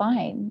 that's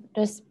fine.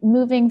 Just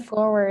moving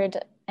forward,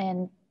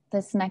 and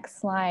this next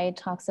slide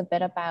talks a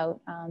bit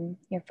about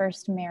your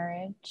first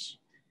marriage.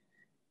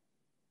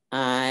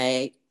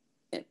 I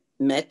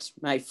met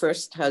my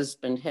first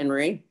husband,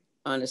 Henry,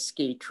 on a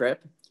ski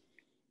trip.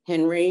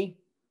 Henry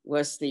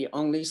was the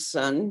only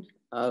son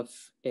of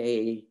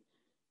a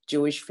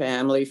Jewish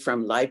family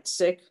from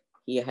Leipzig.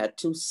 He had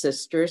two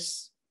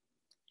sisters.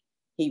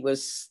 He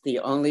was the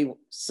only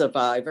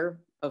survivor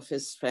of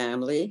his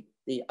family.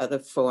 The other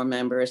four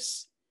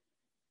members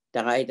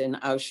died in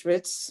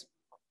Auschwitz.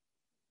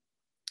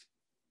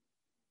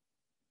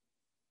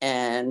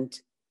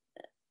 And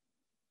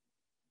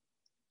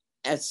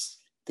as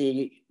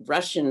the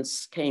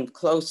Russians came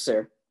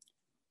closer,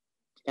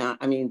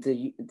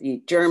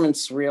 the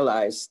Germans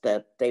realized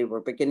that they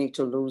were beginning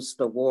to lose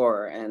the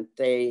war, and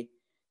they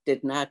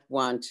did not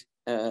want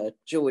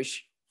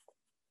Jewish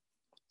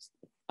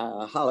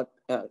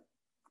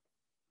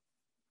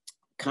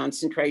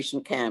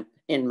concentration camp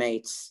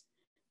inmates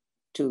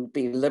to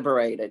be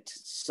liberated.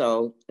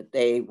 So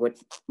they would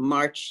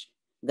march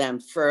them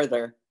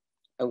further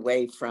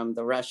away from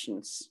the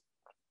Russians.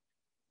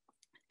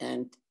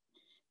 And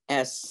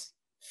as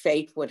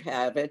fate would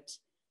have it,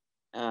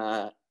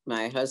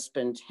 my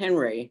husband,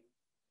 Henry,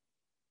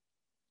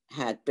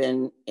 had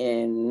been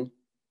in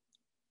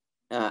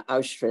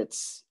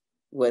Auschwitz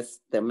with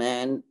the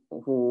man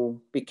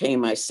who became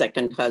my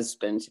second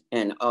husband,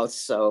 and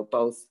also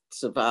both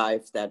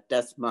survived that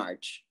death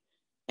march,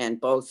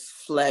 and both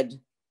fled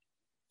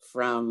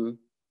from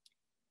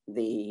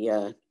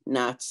the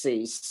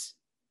Nazis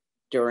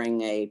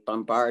during a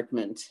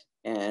bombardment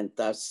and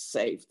thus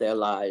saved their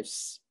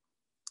lives.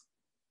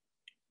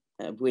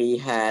 We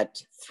had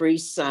 3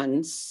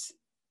 sons,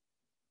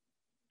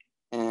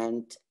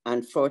 and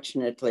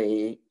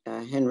unfortunately,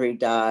 Henry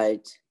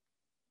died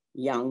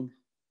young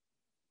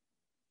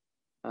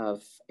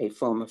of a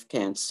form of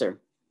cancer.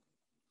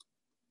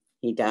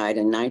 He died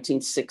in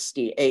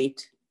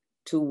 1968,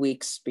 2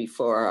 weeks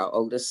before our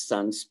oldest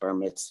son's bar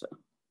mitzvah.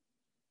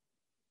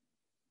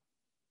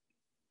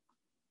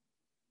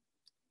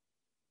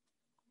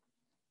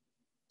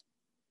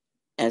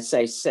 As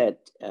I said,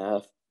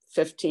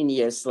 15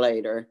 years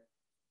later,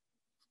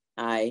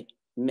 I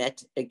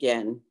met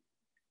again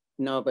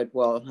Norbert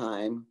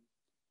Wollheim,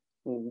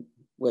 who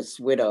was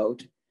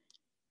widowed,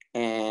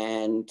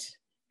 and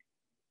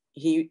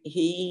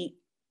he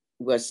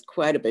was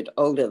quite a bit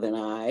older than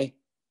I.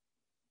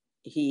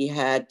 He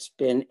had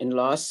been in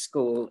law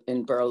school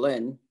in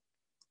Berlin,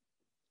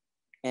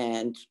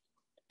 and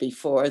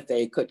before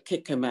they could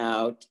kick him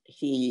out,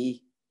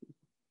 he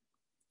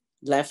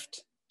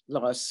left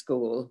law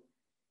school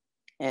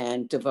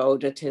and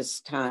devoted his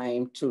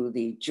time to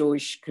the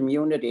Jewish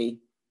community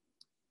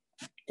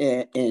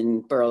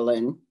in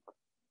Berlin.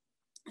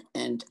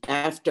 And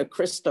after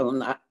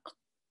Kristallnacht,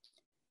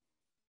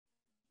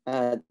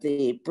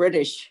 the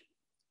British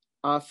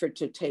offered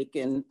to take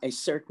in a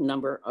certain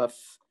number of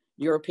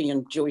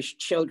European Jewish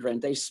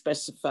children. They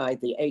specified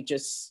the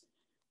ages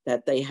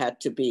that they had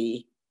to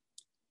be.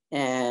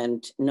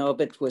 And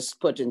Norbert was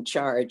put in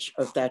charge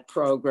of that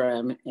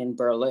program in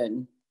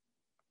Berlin.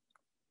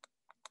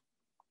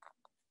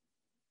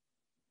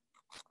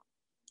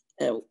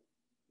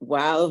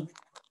 While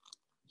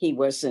he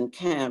was in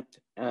camp,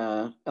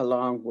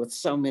 along with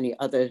so many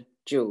other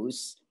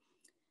Jews,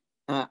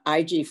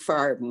 IG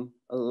Farben,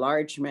 a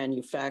large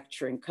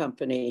manufacturing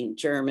company in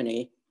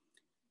Germany,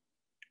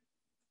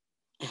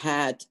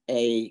 had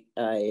a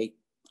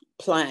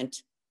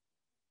plant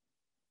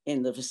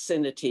in the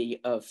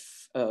vicinity of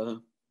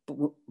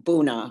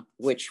Buna,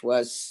 which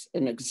was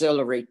an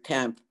auxiliary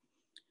camp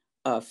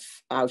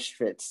of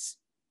Auschwitz.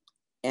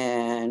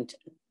 And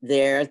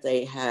there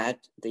they had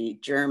the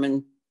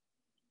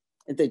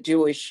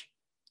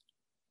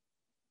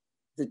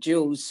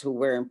Jews who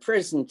were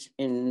imprisoned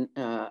in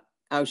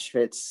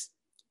Auschwitz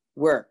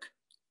work.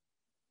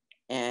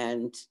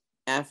 And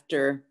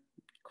after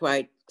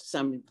quite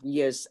some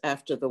years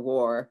after the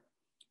war,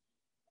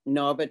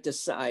 Norbert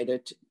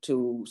decided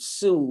to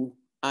sue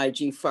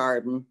IG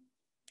Farben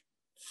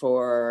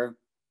for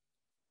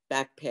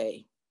back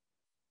pay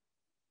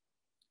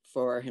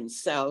for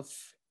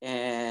himself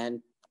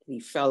and the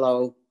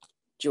fellow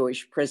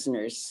Jewish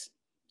prisoners.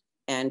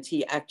 And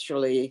he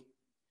actually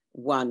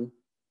won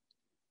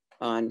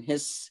on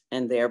his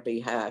and their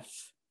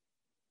behalf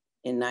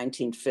in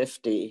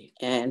 1950.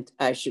 And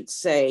I should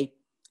say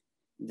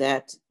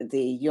that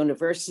the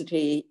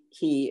university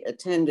he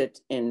attended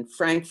in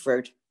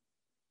Frankfurt,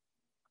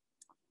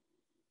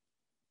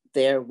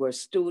 there were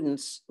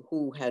students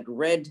who had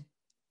read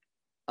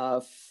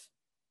of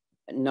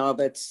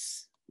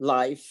Norbert's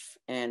life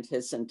and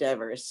his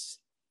endeavors,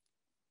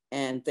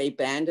 and they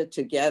banded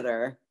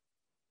together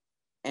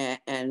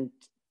and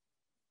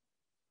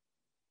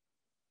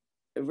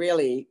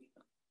really,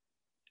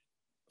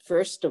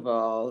 first of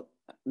all,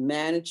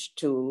 managed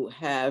to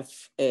have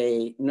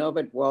a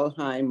Norbert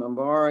Wollheim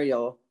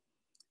Memorial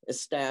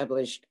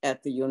established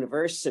at the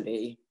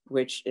university,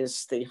 which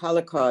is the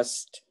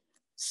Holocaust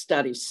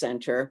Study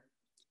Center,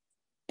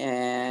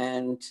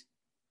 and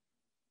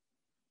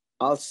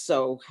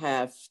also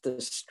have the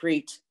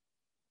street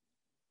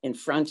in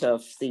front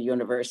of the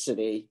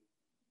university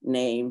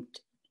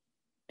named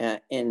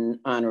in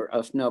honor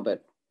of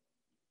Norbert.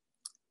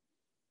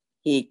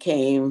 He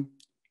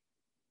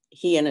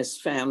and his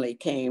family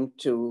came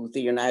to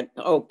the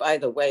by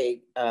the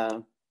way,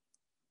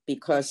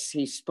 because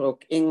he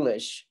spoke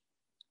English,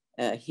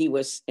 he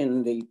was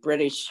in the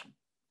British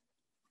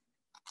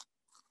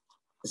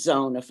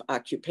zone of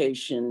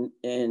occupation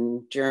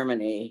in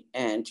Germany,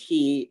 and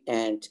he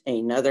and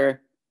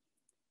another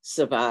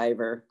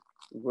survivor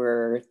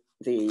were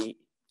the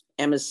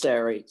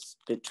emissaries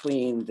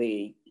between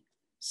the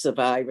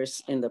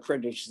survivors in the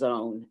British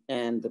zone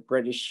and the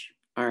British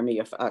Army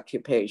of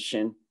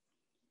Occupation.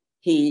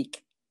 He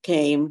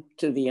came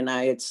to the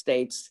United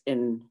States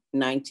in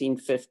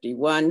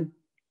 1951,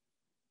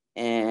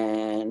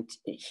 and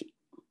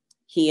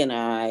he and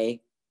I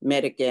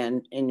met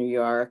again in New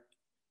York.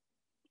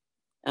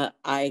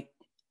 I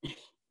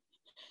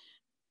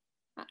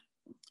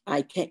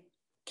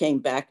came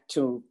back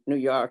to New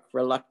York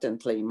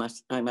reluctantly,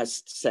 I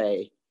must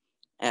say,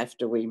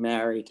 after we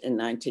married in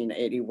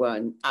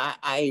 1981.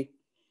 I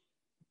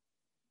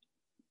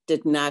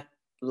did not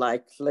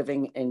like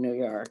living in New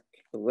York.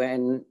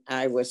 When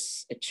I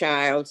was a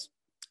child,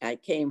 I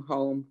came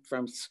home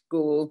from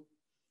school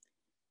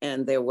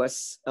and there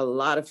was a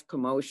lot of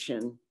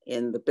commotion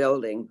in the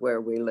building where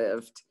we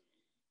lived.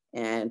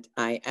 And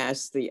I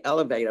asked the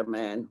elevator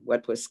man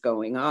what was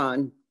going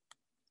on.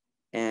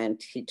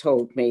 And he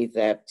told me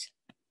that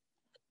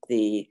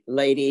the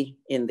lady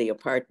in the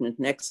apartment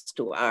next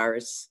to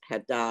ours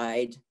had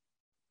died,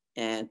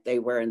 and they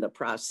were in the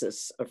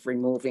process of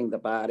removing the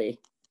body.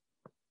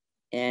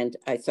 And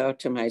I thought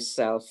to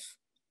myself,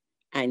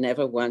 I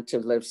never want to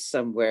live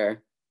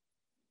somewhere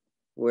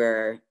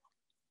where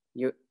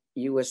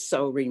you were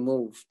so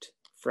removed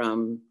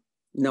from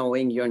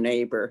knowing your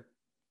neighbor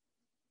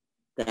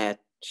that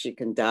she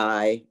can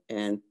die,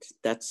 and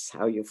that's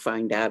how you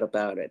find out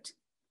about it.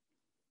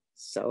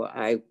 So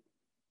I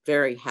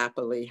very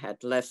happily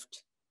had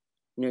left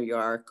New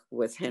York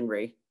with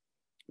Henry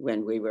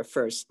when we were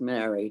first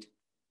married.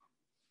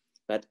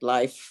 But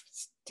life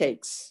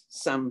takes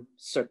some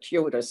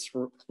circuitous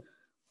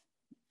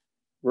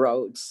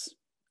roads,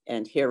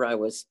 and here I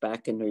was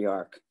back in New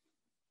York.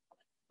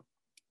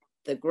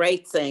 The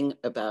great thing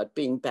about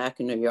being back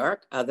in New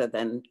York, other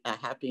than a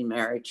happy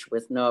marriage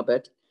with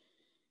Norbert,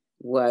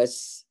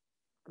 was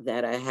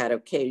that I had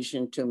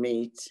occasion to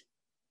meet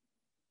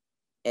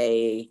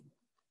a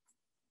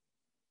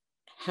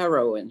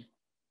heroine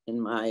in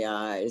my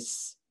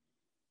eyes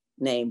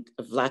named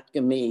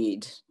Vladka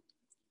Meed.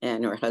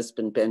 and her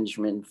husband,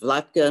 Benjamin.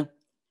 Vladka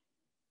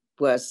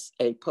was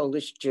a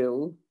Polish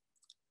Jew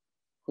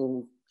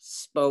who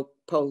spoke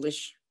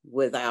Polish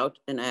without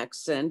an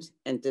accent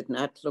and did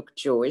not look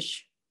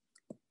Jewish.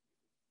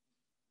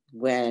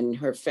 When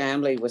her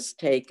family was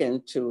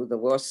taken to the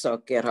Warsaw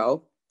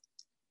Ghetto,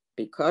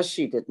 because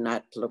she did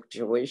not look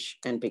Jewish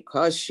and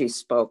because she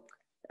spoke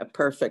a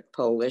perfect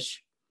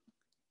Polish,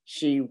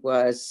 she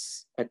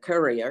was a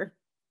courier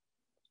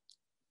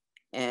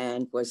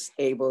and was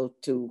able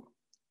to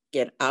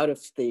get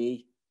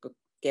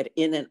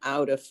in and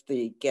out of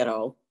the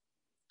ghetto,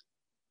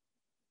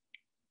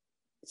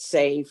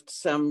 saved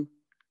some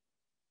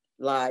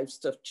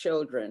lives of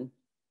children,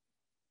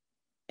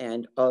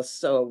 and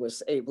also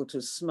was able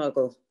to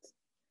smuggle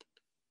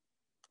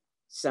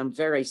some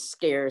very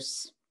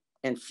scarce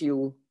and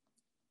few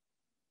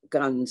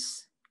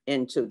guns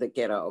into the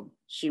ghetto.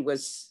 She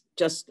was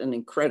just an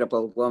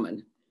incredible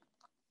woman.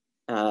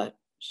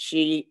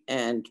 She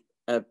and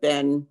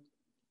Ben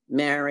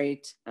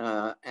married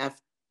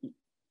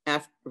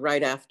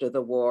right after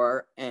the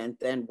war, and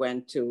then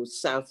went to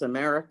South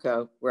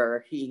America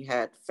where he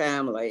had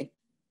family.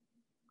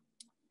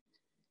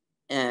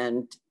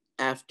 And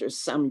after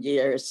some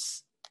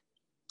years,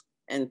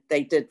 and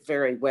they did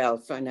very well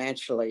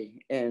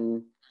financially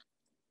in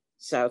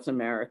South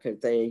America,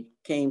 they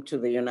came to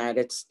the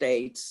United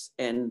States,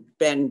 and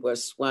Ben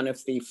was one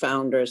of the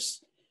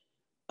founders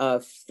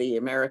of the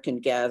American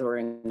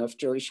Gathering of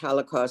Jewish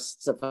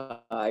Holocaust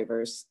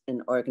Survivors,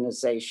 an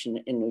organization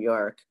in New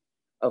York,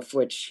 of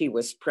which he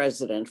was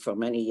president for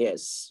many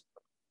years.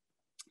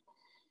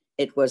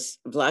 It was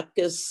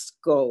Vladka's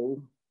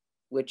goal,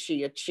 which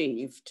he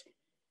achieved,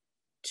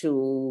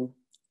 to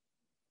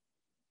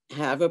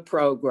have a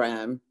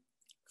program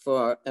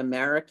for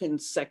American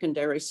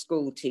secondary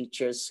school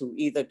teachers who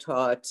either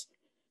taught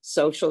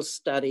social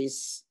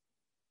studies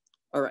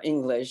or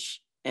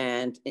English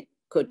and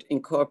could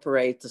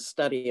incorporate the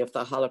study of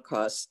the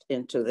Holocaust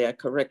into their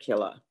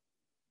curricula.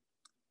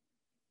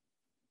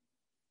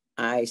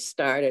 I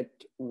started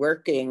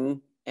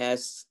working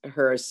as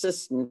her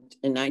assistant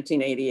in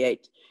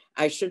 1988.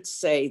 I should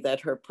say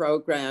that her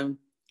program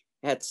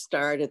had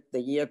started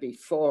the year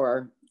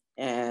before,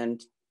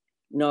 and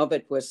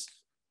Norbert was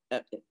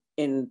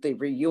in the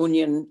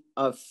reunion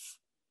of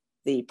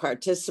the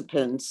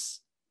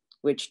participants,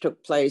 which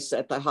took place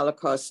at the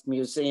Holocaust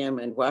Museum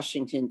in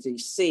Washington,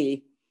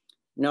 D.C.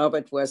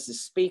 Norbert was the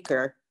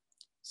speaker,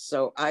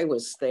 so I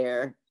was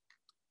there,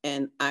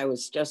 and I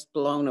was just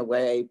blown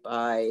away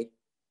by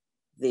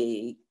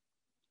the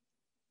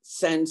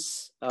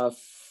sense of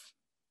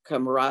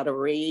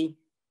camaraderie,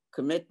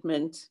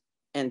 commitment,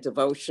 and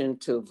devotion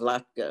to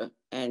Vladka,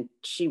 and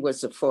she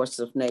was a force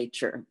of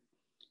nature.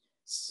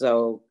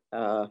 So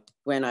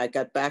when I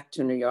got back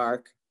to New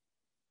York,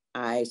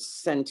 I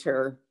sent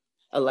her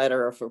a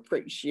letter of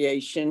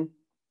appreciation.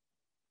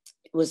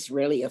 It was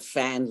really a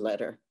fan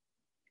letter.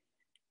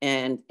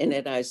 And in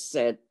it, I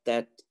said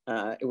that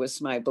it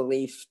was my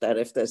belief that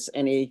if there's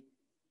any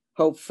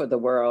hope for the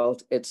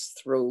world, it's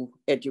through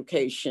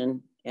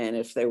education. And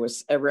if there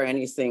was ever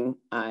anything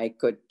I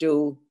could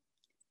do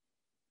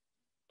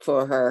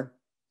for her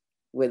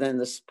within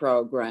this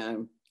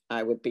program,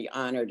 I would be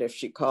honored if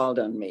she called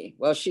on me.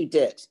 Well, she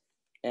did.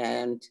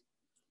 And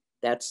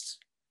that's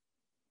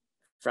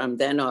from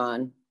then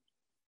on,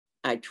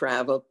 I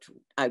traveled.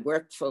 I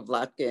worked for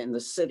Vladka in the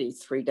city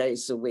 3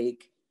 days a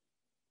week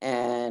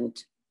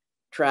and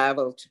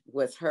traveled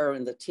with her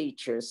and the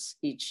teachers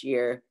each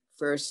year,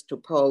 first to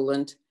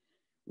Poland,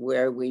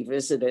 where we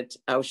visited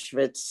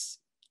Auschwitz,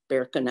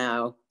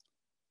 Birkenau,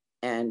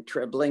 and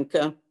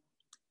Treblinka,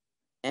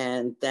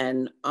 and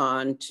then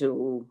on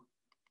to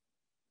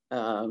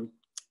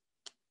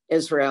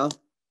Israel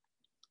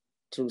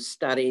to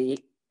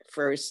study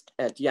first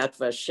at Yad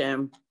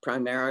Vashem,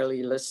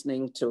 primarily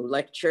listening to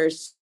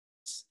lectures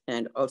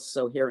and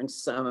also hearing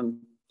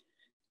some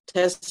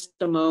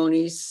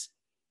testimonies,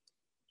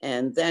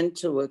 and then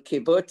to a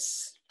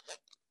kibbutz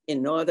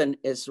in northern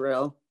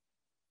Israel,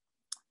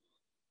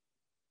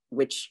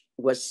 which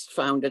was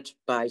founded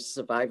by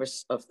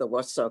survivors of the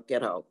Warsaw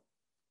Ghetto.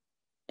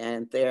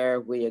 And there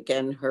we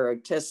again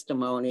heard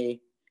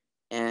testimony,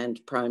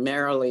 and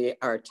primarily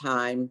our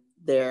time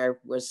there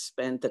was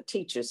spent, the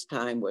teacher's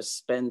time was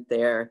spent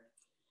there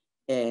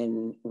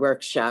in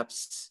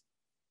workshops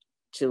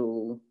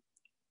to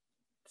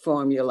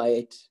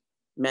formulate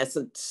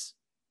methods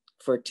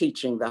for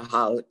teaching the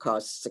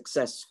Holocaust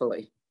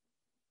successfully.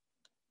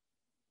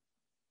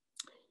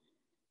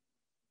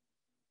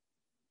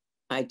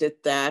 I did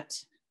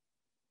that.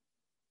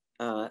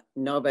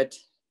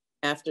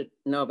 After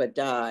Norbert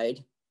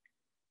died,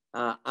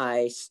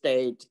 I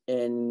stayed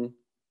in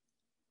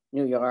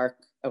New York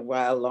a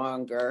while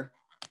longer,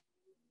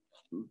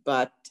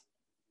 but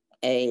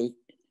an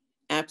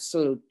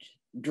absolute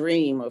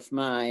dream of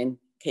mine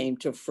came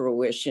to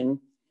fruition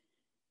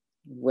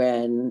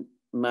when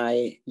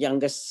my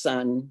youngest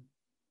son,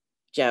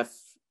 Jeff,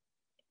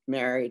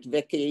 married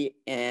Vicky,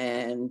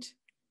 and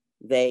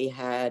they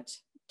had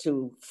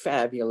 2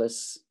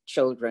 fabulous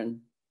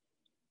children.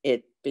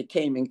 It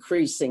became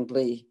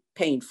increasingly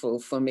painful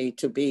for me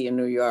to be in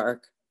New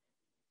York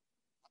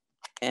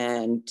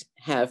and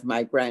have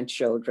my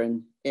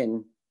grandchildren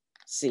in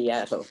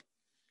Seattle.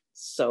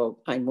 So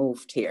I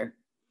moved here.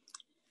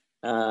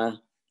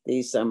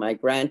 These are my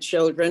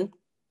grandchildren,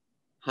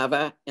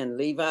 Hava and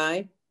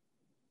Levi.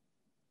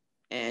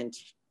 And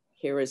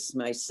here is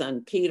my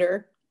son,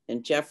 Peter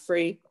and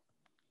Jeffrey,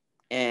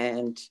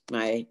 and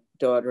my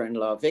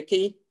daughter-in-law,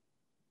 Vicky.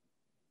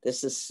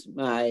 This is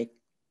my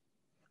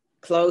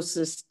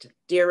closest,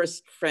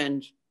 dearest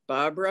friend,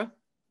 Barbara.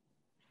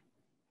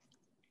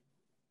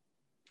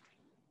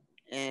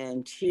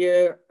 And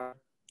here are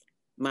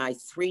my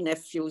 3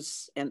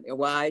 nephews and their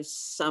wives,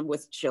 some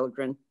with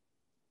children,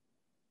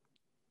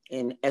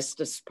 in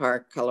Estes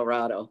Park,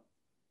 Colorado.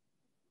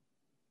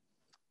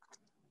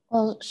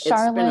 Well,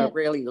 Charlotte, it's been a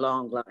really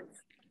long life.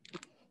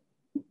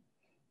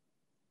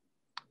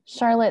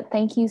 Charlotte,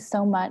 thank you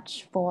so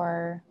much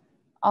for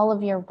all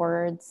of your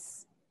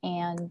words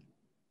and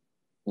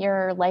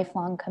your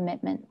lifelong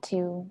commitment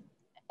to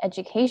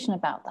education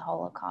about the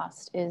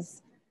Holocaust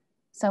is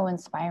so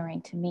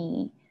inspiring to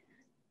me,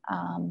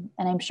 and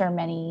I'm sure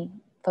many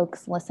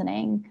folks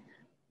listening.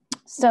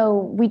 So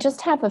we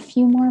just have a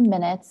few more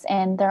minutes,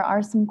 and there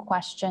are some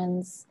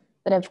questions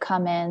that have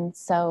come in,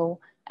 so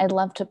I'd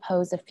love to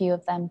pose a few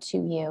of them to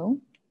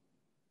you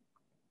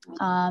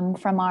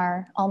from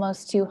our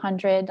almost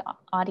 200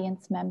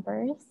 audience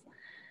members.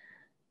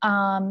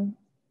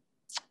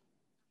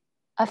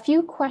 A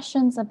few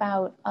questions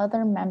about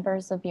other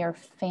members of your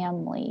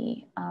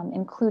family,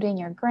 including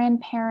your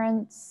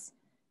grandparents,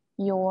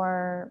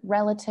 your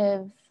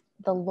relative,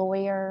 the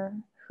lawyer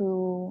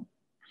who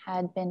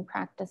had been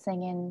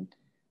practicing in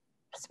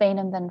Spain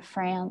and then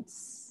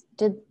France.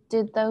 Did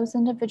those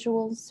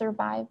individuals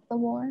survive the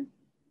war?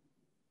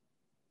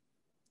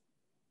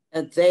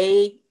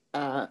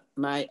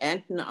 My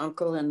aunt and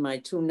uncle and my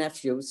 2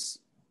 nephews,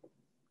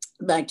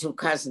 my 2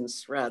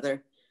 cousins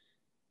rather,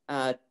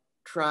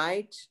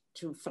 tried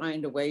to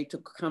find a way to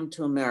come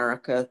to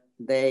America.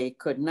 They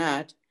could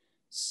not,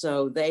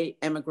 so they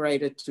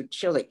emigrated to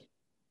Chile.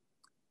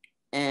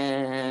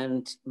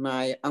 And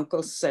my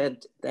uncle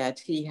said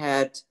that he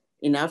had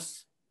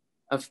enough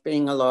of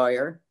being a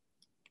lawyer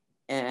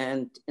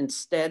and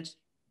instead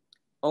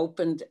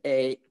opened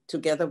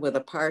together with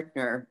a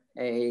partner,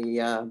 a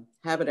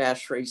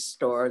haberdashery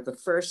store, the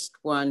first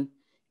one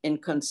in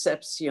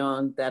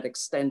Concepcion that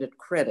extended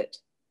credit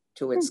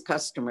to its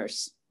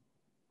customers.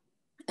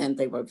 And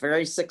they were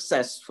very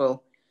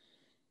successful.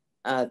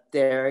 As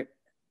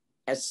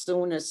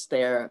soon as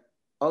their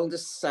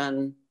oldest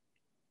son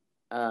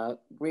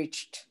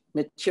reached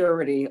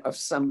maturity of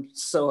some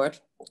sort,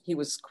 he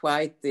was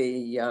quite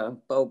the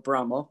Beau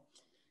Brummel.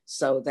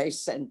 So they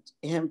sent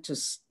him to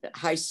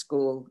high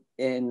school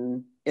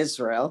in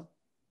Israel.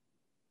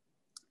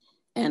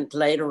 And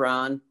later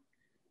on,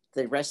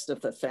 the rest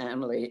of the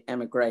family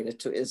emigrated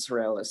to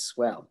Israel as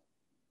well.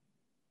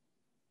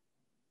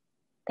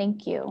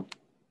 Thank you.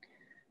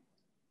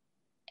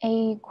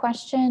 A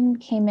question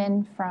came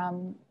in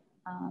from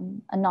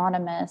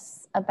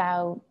Anonymous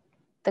about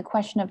the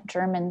question of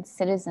German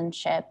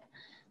citizenship.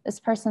 This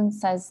person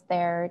says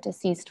their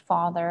deceased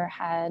father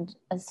had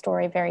a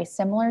story very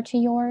similar to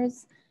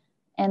yours,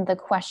 and the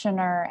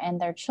questioner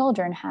and their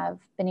children have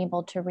been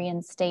able to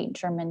reinstate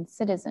German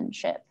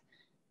citizenship.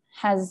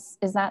 Is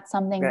that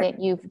something that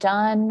you've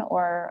done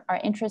or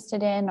are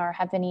interested in, or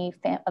have any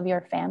of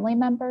your family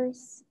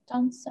members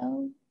done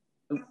so?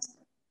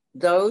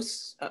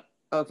 Those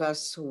of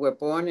us who were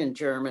born in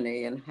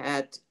Germany and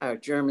had our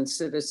German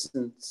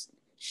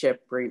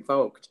citizenship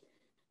revoked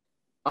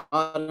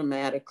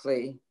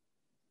automatically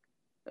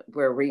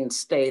were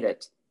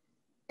reinstated.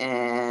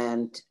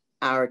 And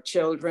our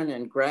children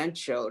and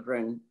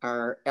grandchildren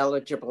are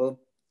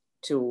eligible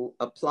to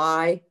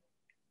apply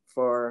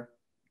for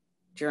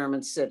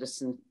German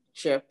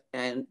citizenship.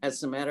 And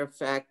as a matter of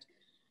fact,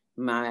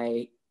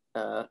 one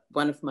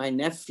of my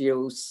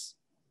nephews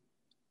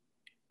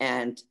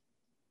and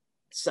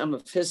some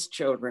of his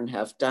children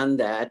have done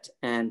that.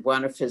 And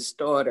one of his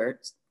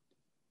daughters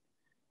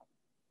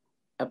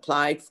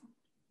applied,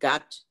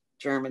 got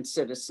German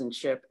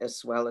citizenship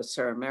as well as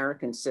her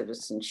American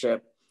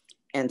citizenship,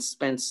 and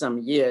spent some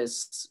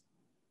years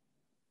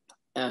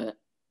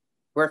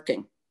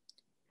working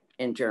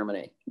in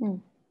Germany.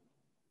 Mm.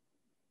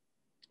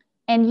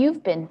 And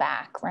you've been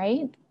back,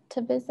 right,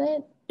 to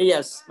visit?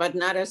 Yes, but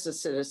not as a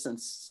citizen,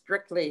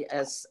 strictly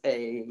as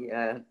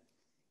a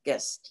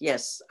guest.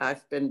 Yes,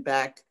 I've been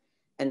back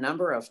a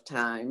number of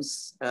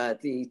times.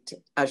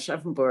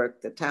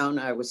 Aschaffenburg, the town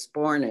I was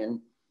born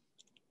in,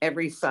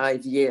 every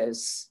 5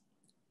 years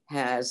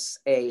has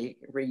a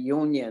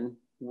reunion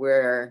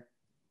where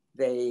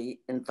they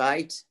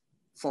invite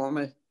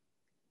former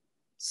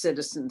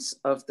citizens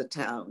of the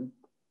town.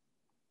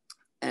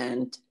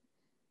 And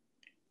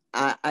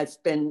I've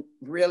been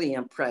really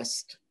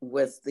impressed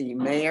with the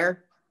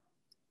mayor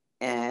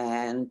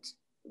and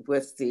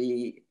with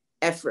the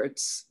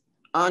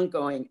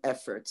ongoing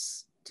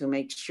efforts to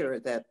make sure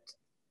that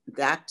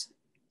that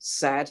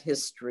sad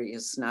history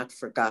is not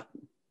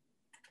forgotten.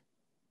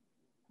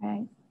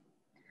 Right.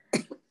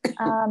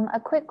 A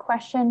quick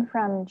question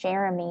from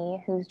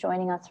Jeremy, who's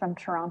joining us from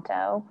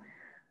Toronto,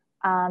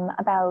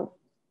 about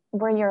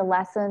were your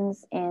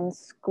lessons in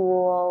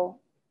school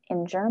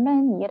in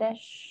German,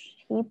 Yiddish,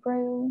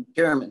 Hebrew?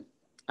 German.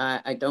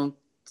 I don't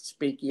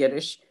speak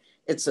Yiddish.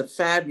 It's a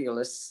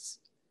fabulous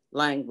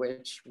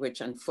language,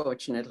 which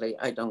unfortunately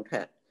I don't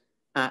have.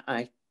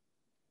 I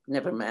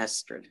never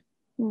mastered.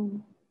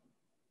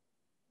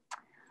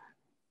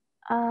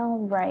 All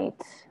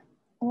right.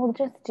 We'll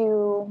just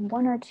do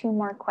one or two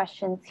more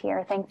questions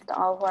here. Thanks to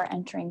all who are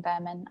entering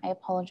them. And I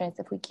apologize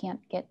if we can't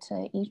get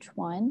to each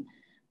one.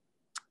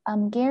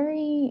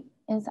 Gary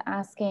is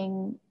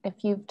asking if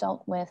you've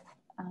dealt with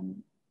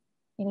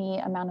any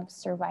amount of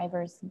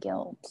survivor's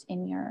guilt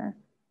in your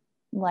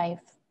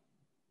life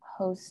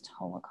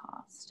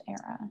post-Holocaust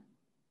era.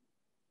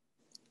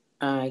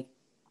 I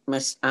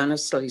must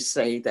honestly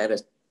say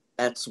that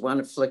that's one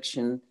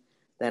affliction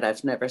that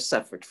I've never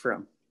suffered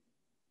from.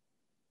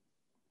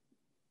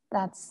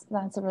 That's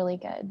really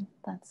good.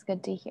 That's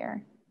good to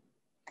hear.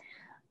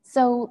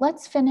 So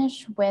let's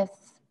finish with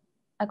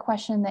a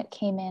question that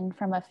came in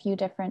from a few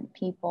different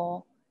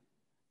people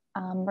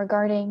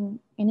regarding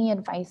any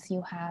advice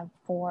you have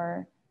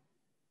for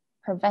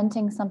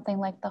preventing something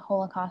like the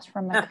Holocaust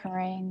from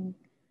occurring.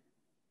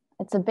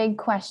 It's a big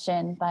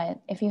question,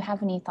 but if you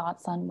have any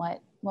thoughts on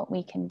what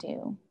we can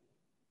do.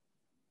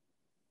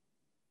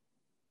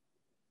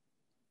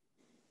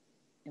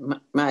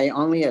 My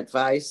only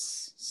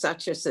advice,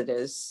 such as it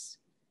is,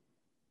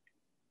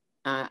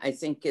 I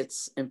think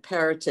it's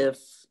imperative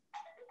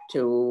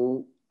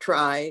to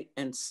try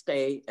and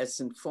stay as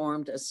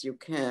informed as you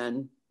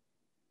can,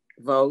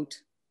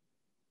 vote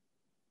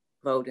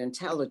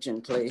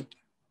intelligently,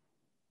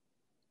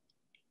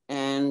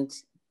 and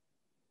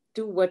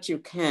do what you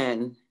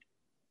can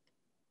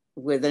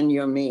within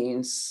your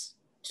means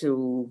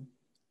to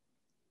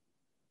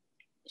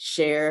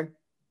share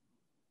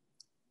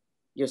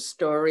your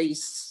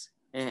stories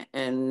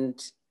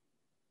and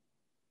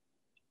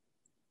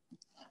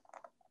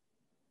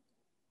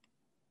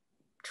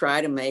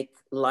try to make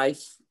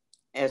life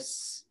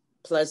as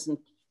pleasant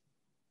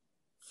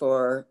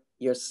for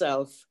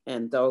yourself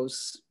and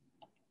those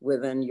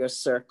within your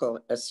circle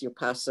as you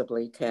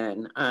possibly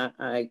can.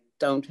 I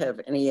don't have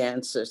any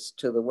answers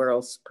to the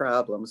world's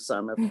problems,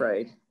 I'm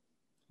afraid.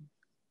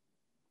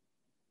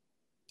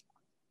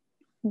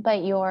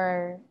 But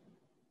your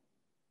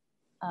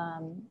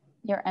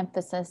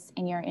emphasis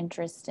and your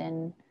interest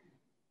in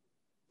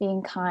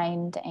being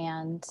kind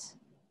and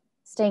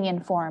staying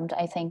informed,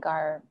 I think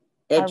are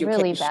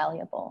really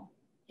valuable.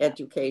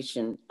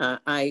 Education.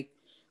 I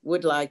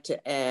would like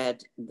to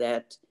add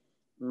that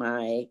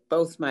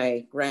both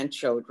my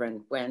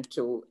grandchildren went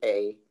to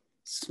a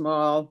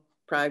small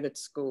private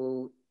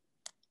school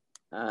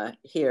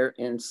here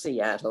in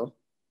Seattle,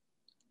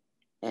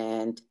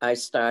 and I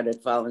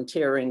started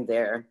volunteering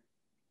there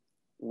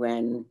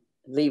when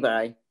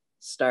Levi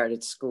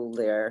started school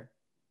there.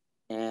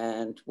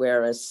 And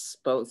whereas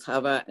both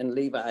Hava and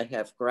Levi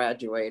have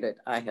graduated,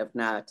 I have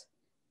not.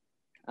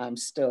 I'm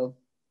still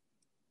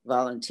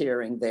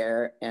volunteering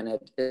there, and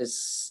it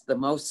is the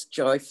most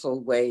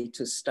joyful way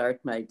to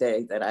start my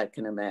day that I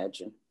can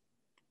imagine.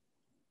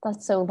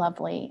 That's so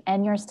lovely.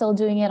 And you're still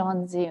doing it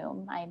on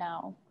Zoom, I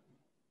know.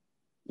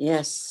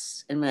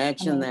 Yes,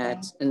 imagine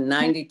that, a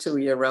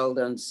 92-year-old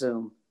on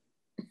Zoom.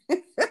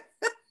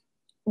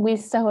 We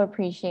so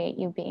appreciate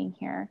you being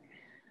here.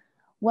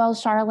 Well,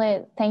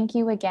 Charlotte, thank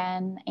you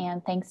again,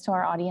 and thanks to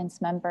our audience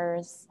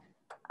members.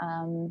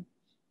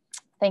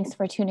 Thanks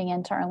for tuning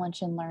in to our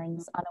Lunch and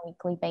Learns on a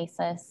weekly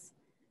basis.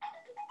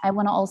 I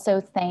want to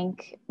also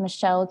thank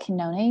Michelle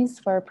Quinones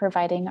for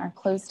providing our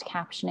closed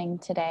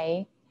captioning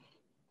today.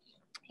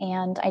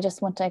 And I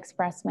just want to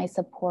express my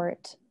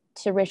support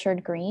to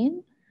Richard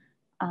Green,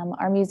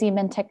 our Museum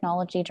and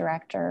Technology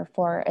Director,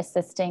 for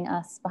assisting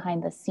us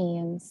behind the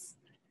scenes.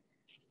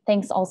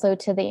 Thanks also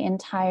to the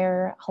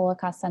entire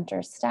Holocaust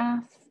Center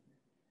staff,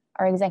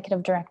 our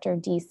Executive Director,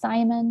 Dee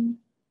Simon,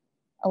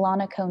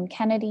 Alana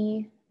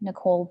Cohn-Kennedy,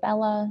 Nicole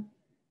Bella,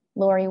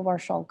 Lori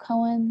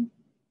Warshall-Cohen,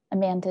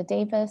 Amanda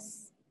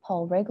Davis,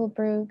 Paul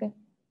Regelbrug,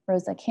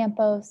 Rosa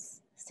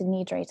Campos,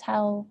 Sydney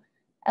Draytell,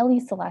 Ellie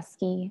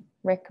Selesky,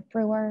 Rick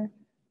Brewer,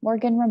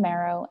 Morgan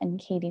Romero, and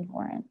Katie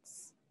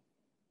Lawrence.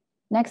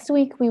 Next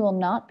week, we will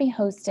not be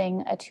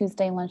hosting a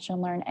Tuesday Lunch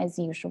and Learn as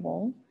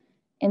usual.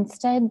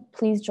 Instead,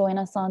 please join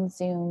us on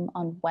Zoom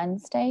on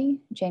Wednesday,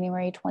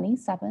 January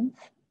 27th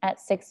at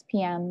 6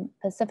 p.m.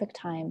 Pacific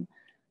Time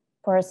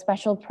for a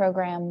special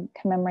program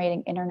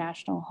commemorating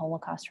International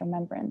Holocaust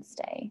Remembrance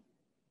Day.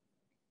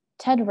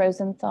 Ted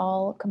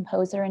Rosenthal,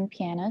 composer and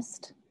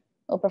pianist,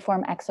 will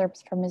perform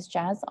excerpts from his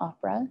jazz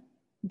opera,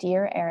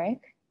 Dear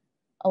Eric,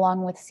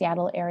 along with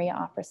Seattle area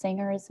opera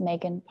singers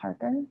Megan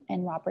Parker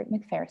and Robert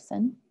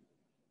McPherson.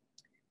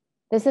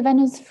 This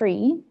event is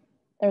free.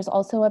 There's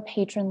also a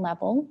patron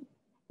level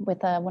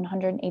with a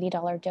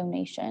 $180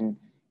 donation,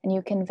 and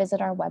you can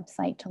visit our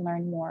website to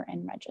learn more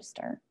and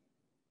register.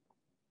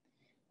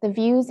 The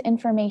views,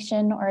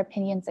 information, or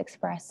opinions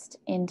expressed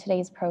in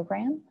today's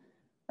program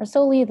are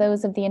solely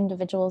those of the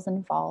individuals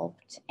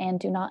involved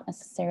and do not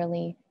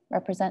necessarily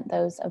represent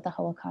those of the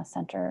Holocaust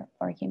Center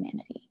for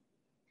Humanity.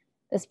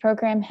 This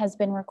program has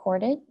been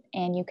recorded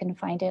and you can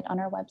find it on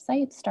our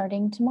website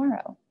starting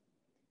tomorrow.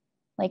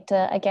 I'd like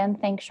to again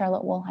thank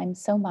Charlotte Wollheim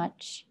so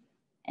much,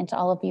 and to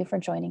all of you for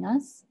joining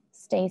us.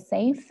 Stay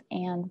safe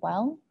and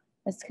well.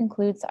 This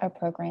concludes our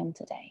program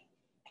today.